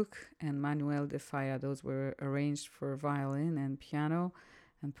 Gluck, and Manuel de Falla. Those were arranged for violin and piano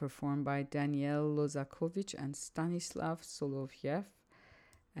and performed by Daniel Lozakovich and Stanislav Soloviev.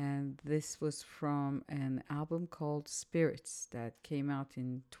 And this was from an album called Spirits that came out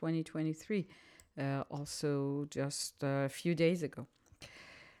in 2023, also just a few days ago.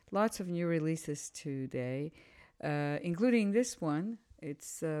 Lots of new releases today, including this one.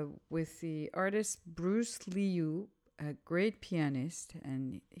 It's with the artist Bruce Liu, a great pianist,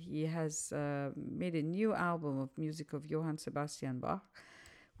 and he has made a new album of music of Johann Sebastian Bach.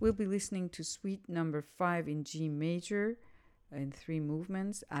 We'll be listening to Suite number 5 in G major in 3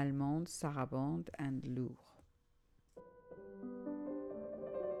 movements, Allemande, Sarabande, and Lourd.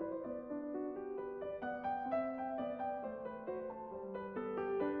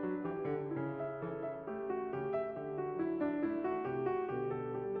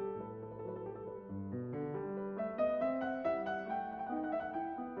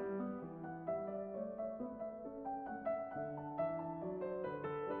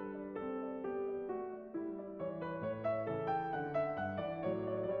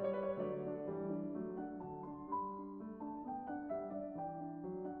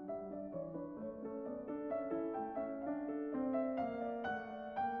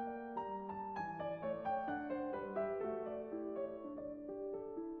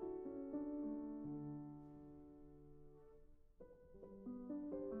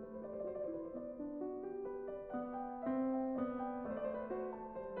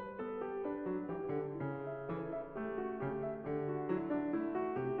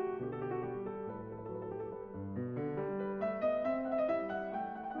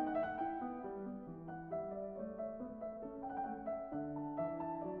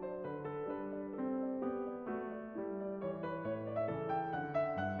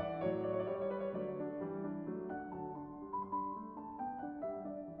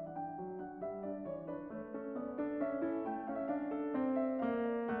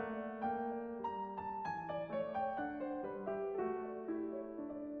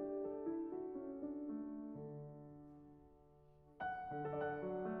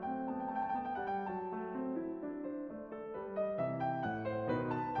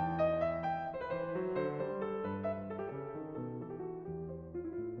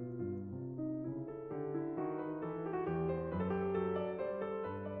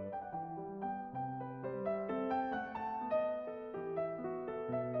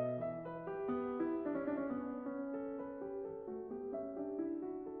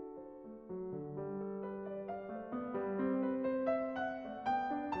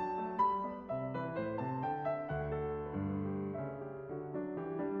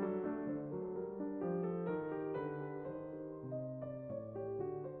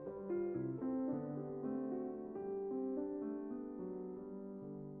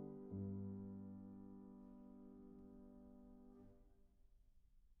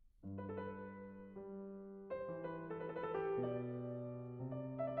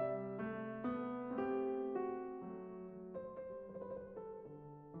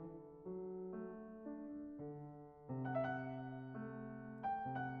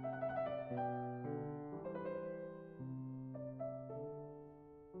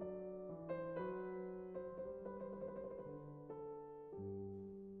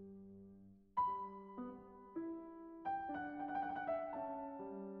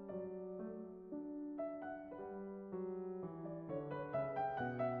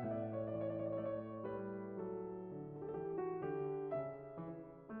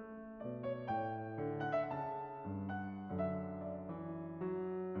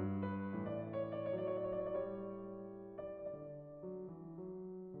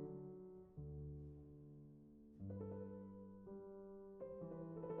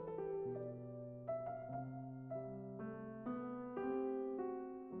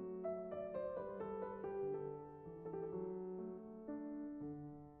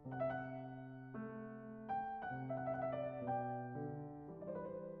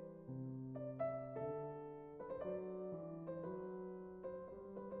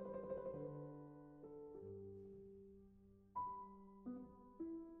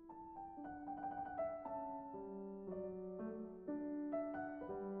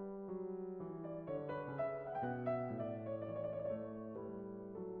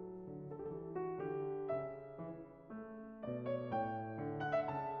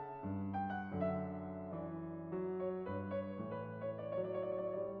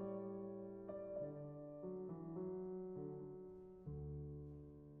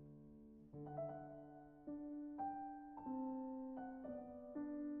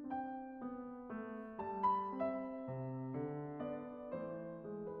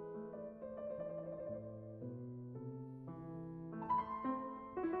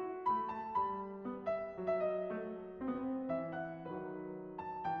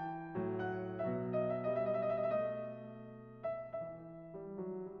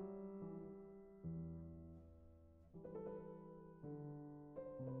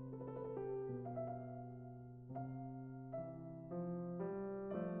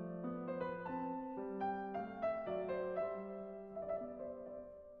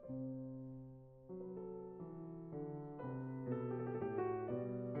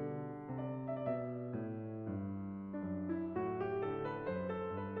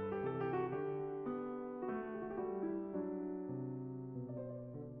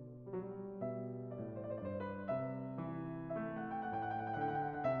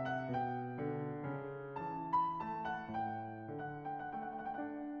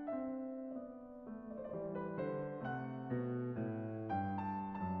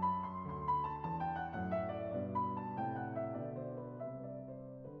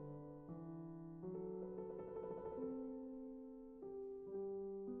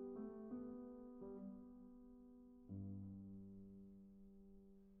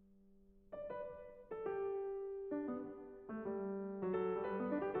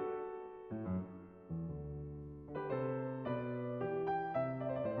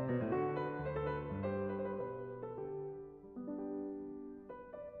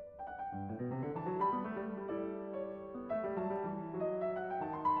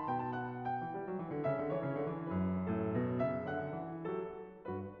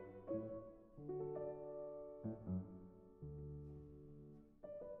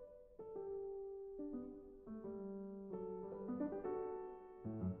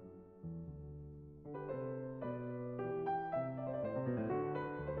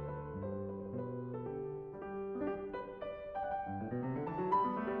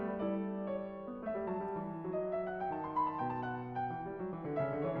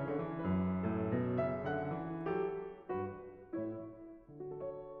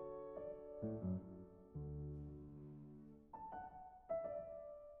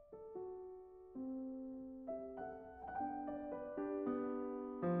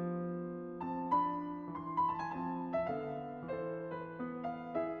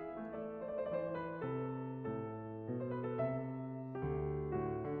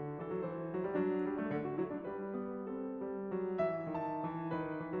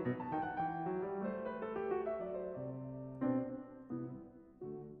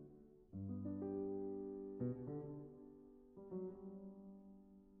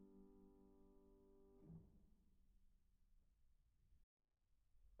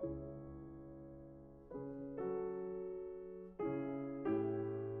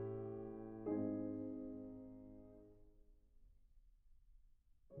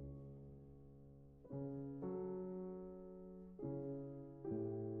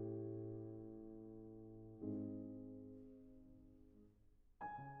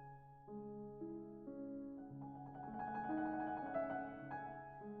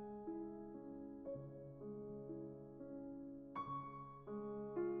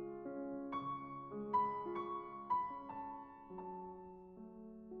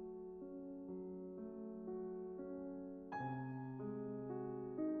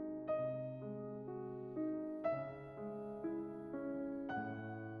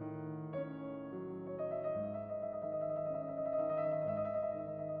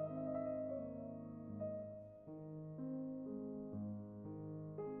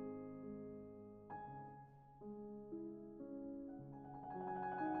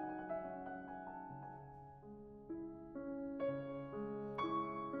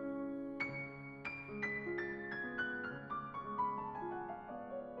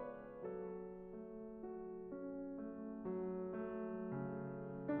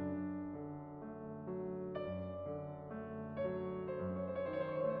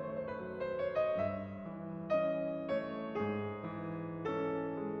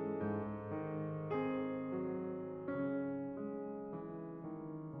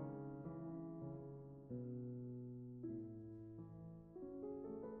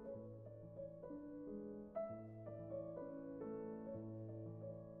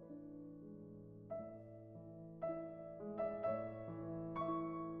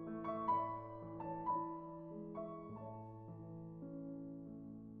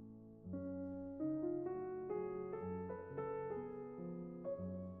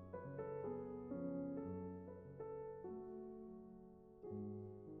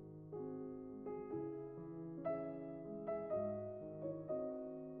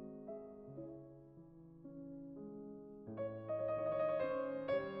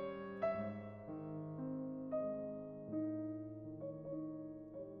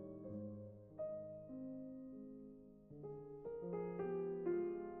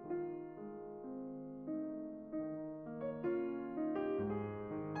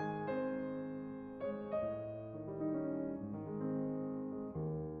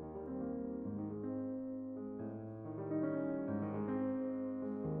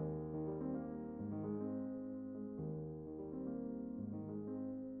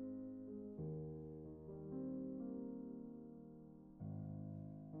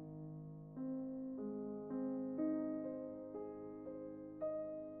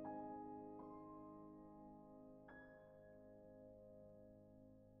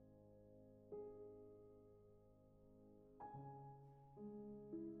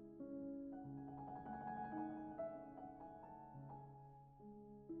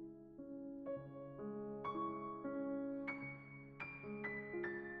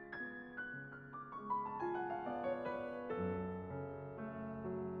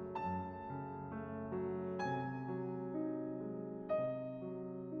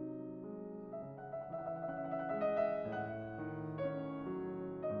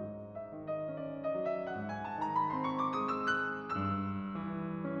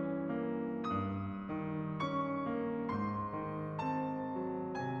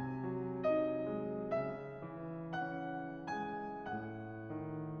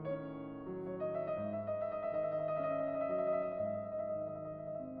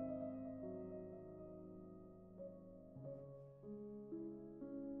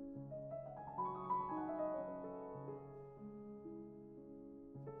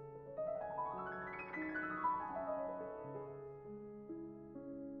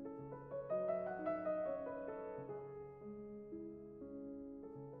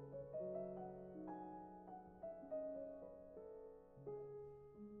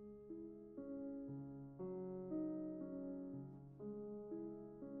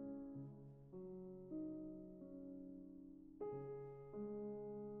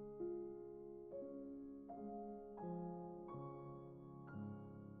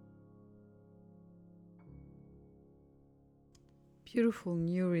 Beautiful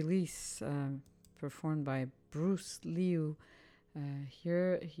new release performed by Bruce Liu.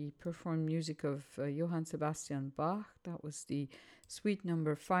 Here he performed music of Johann Sebastian Bach. That was the Suite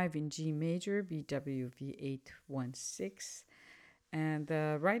number 5 in G major, BWV 816. And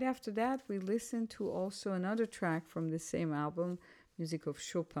right after that, we listened to also another track from the same album, music of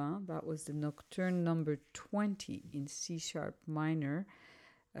Chopin. That was the Nocturne number 20 in C sharp minor.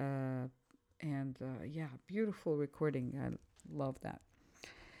 Yeah, beautiful recording. I love that.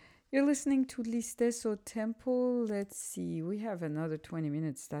 You're listening to L'Istesso Tempo. Let's see, we have another 20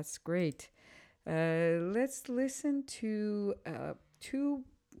 minutes. That's great. Let's listen to two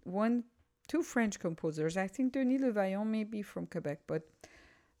French composers. I think Denis Levaillant may be from Quebec, but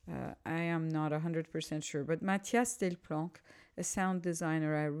I am not 100% sure. But Mathias Delplanque, a sound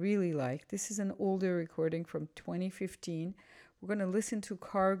designer I really like. This is an older recording from 2015. We're going to listen to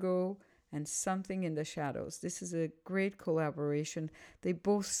Cargo and Something in the Shadows. This is a great collaboration. They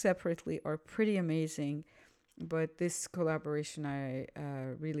both separately are pretty amazing, but this collaboration I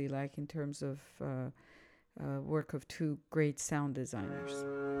really like in terms of work of two great sound designers.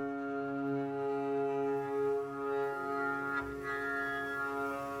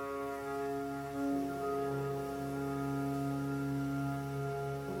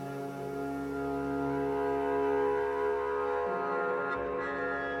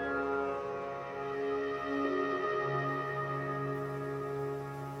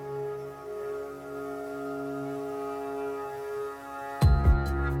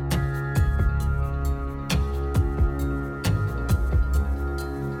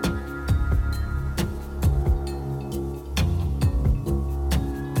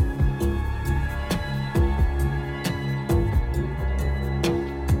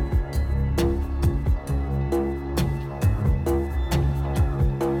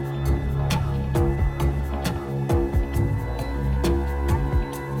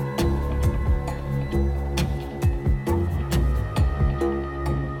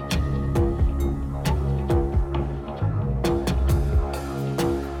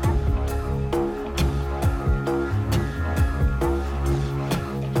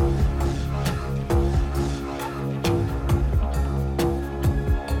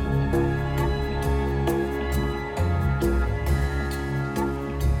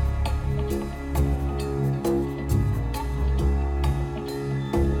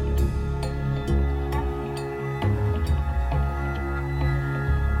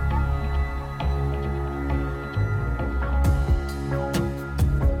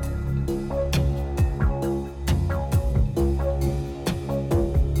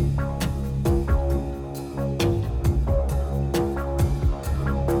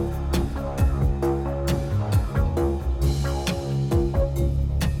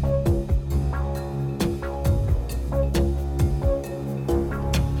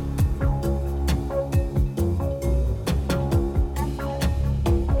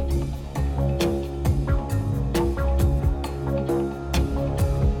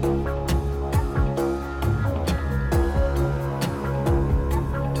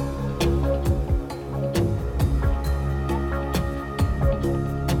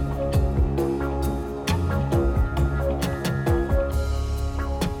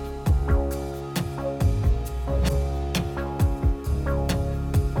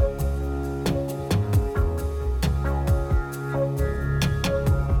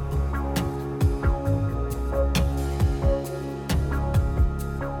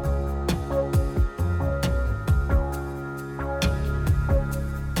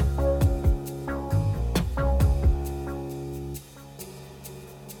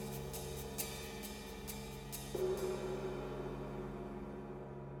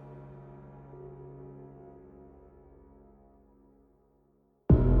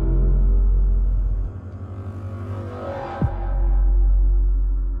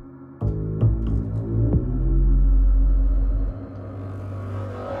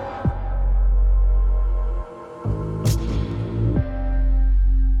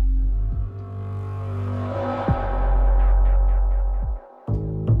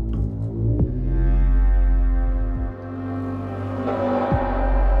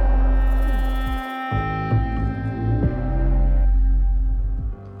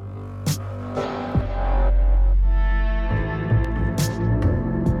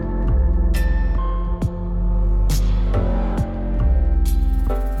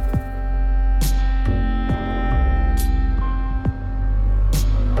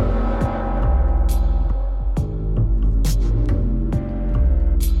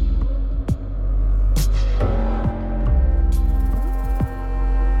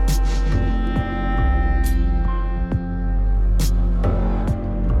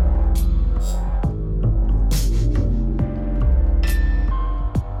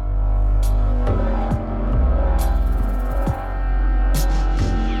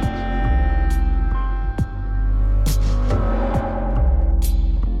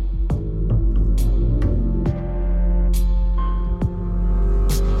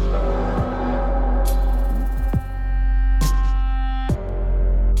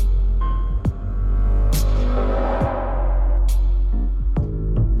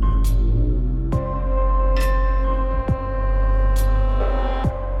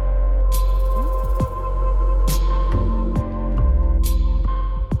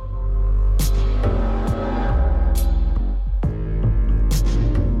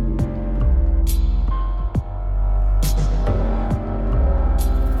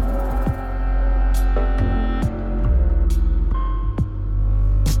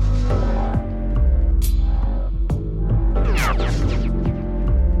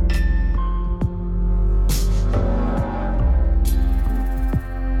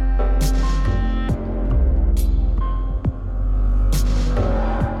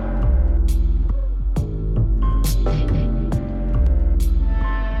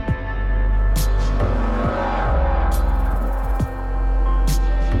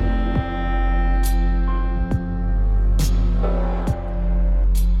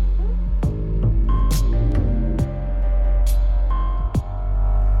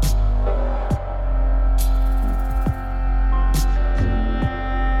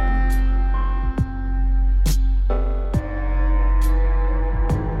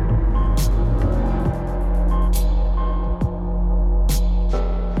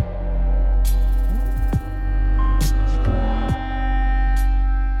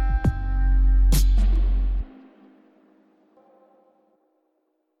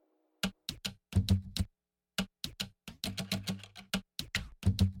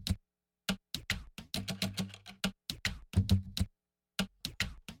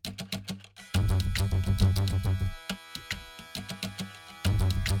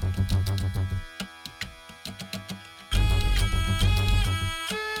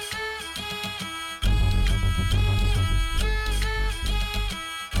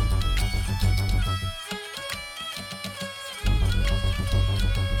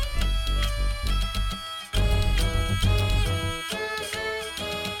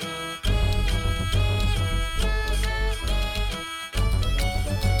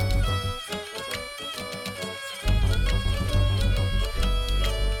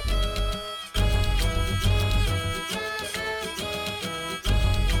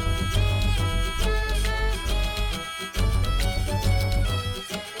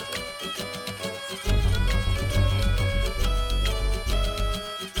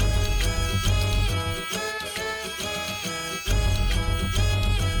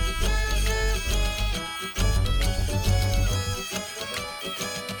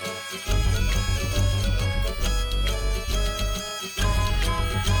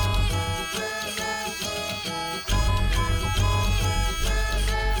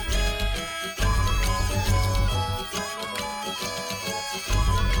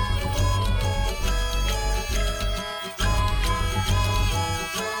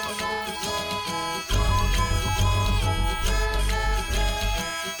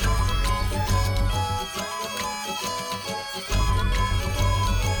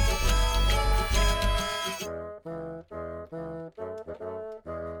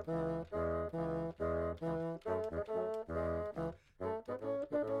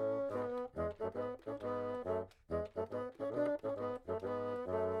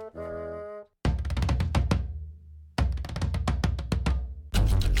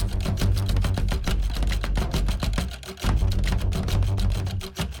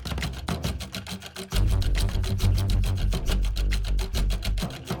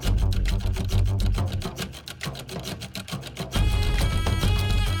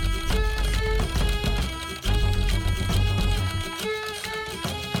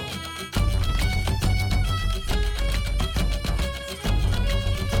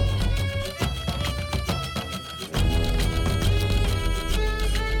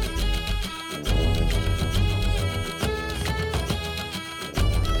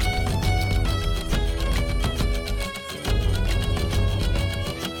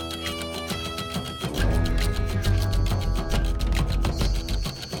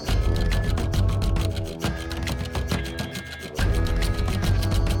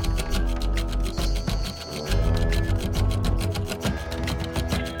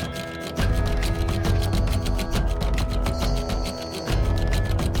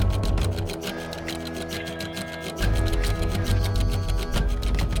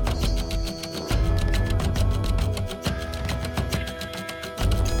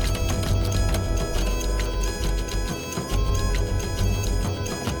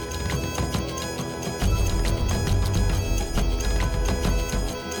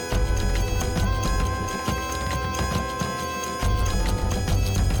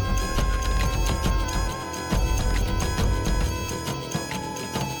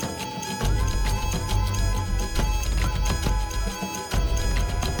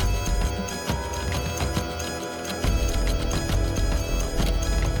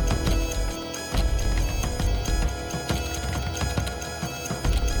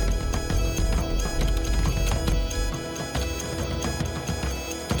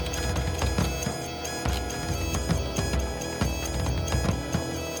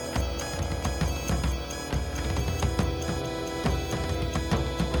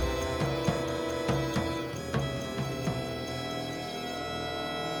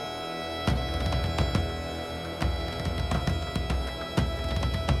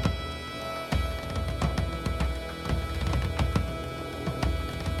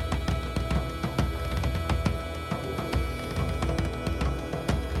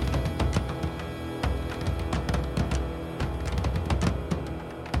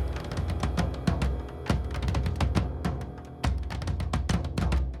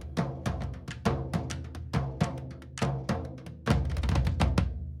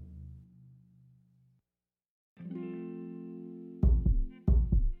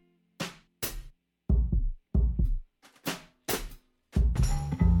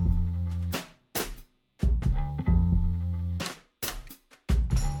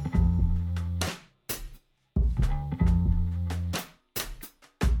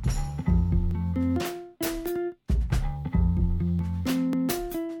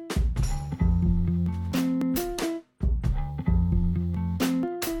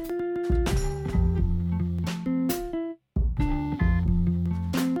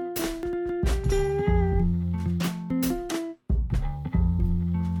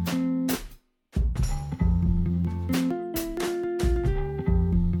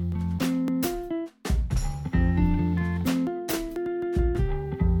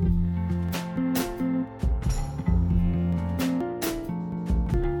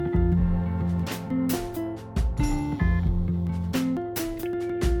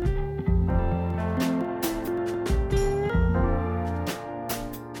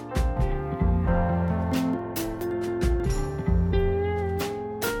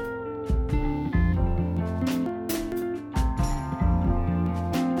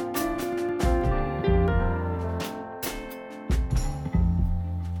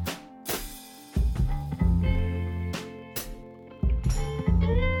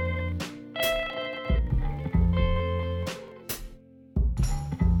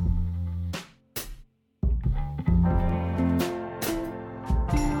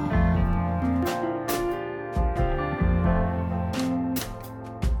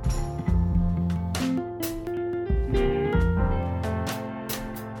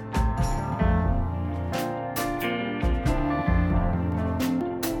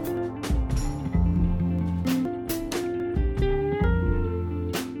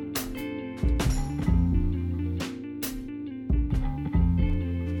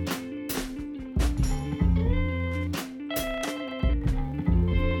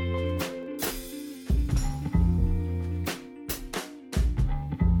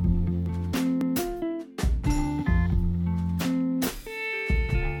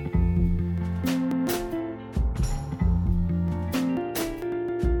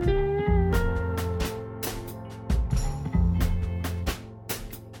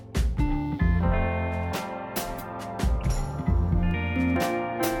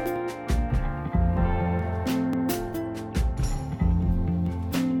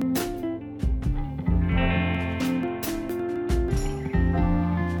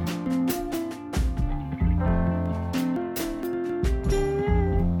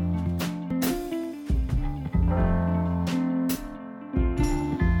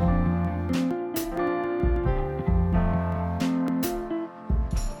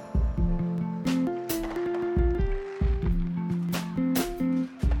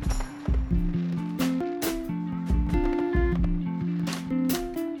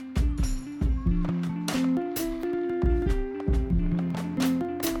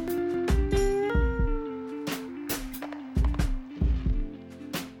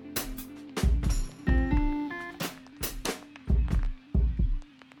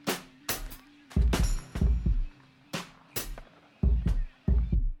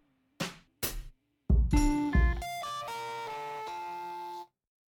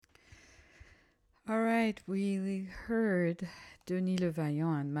 right, we heard Denis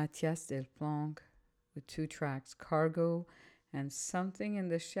Levaillant and Mathias Delplanque with 2 tracks, Cargo and Something in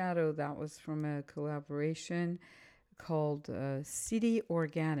the Shadow. That was from a collaboration called City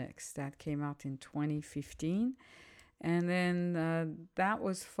Organics that came out in 2015. And then that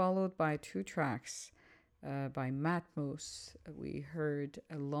was followed by 2 tracks by Matmos. We heard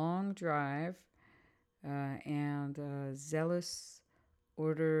A Long Drive and Zealous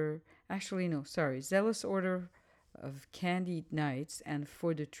Order. Actually, no, sorry. Zealous Order of Candied Nights and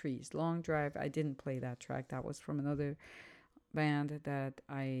For the Trees. Long Drive, I didn't play that track. That was from another band that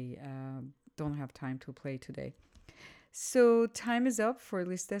I don't have time to play today. So time is up for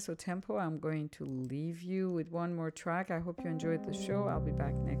Listesso Tempo. I'm going to leave you with one more track. I hope you enjoyed the show. I'll be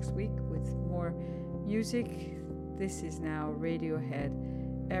back next week with more music. This is now Radiohead,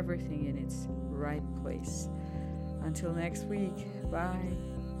 everything in its right place. Until next week, bye.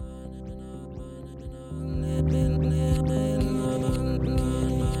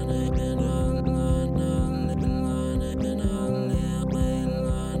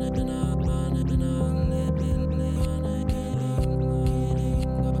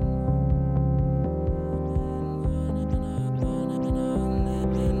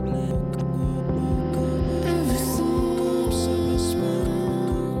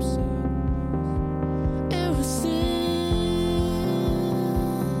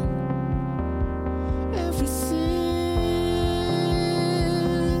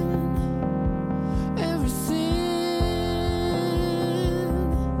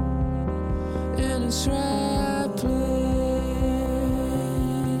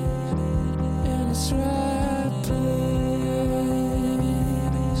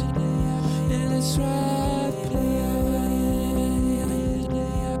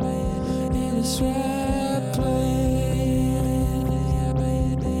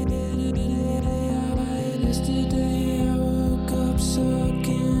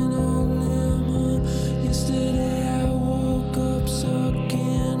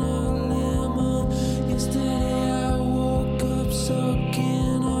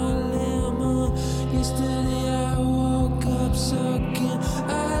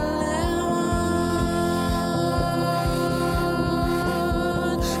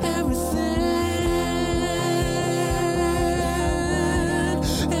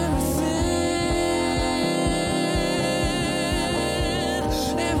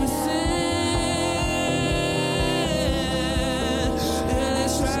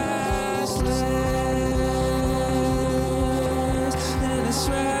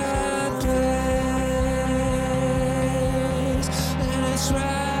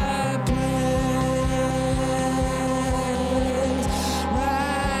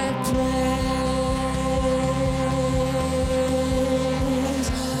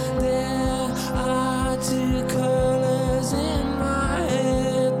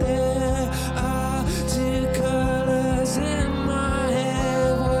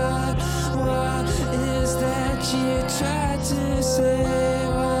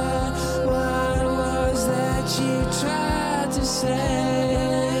 Say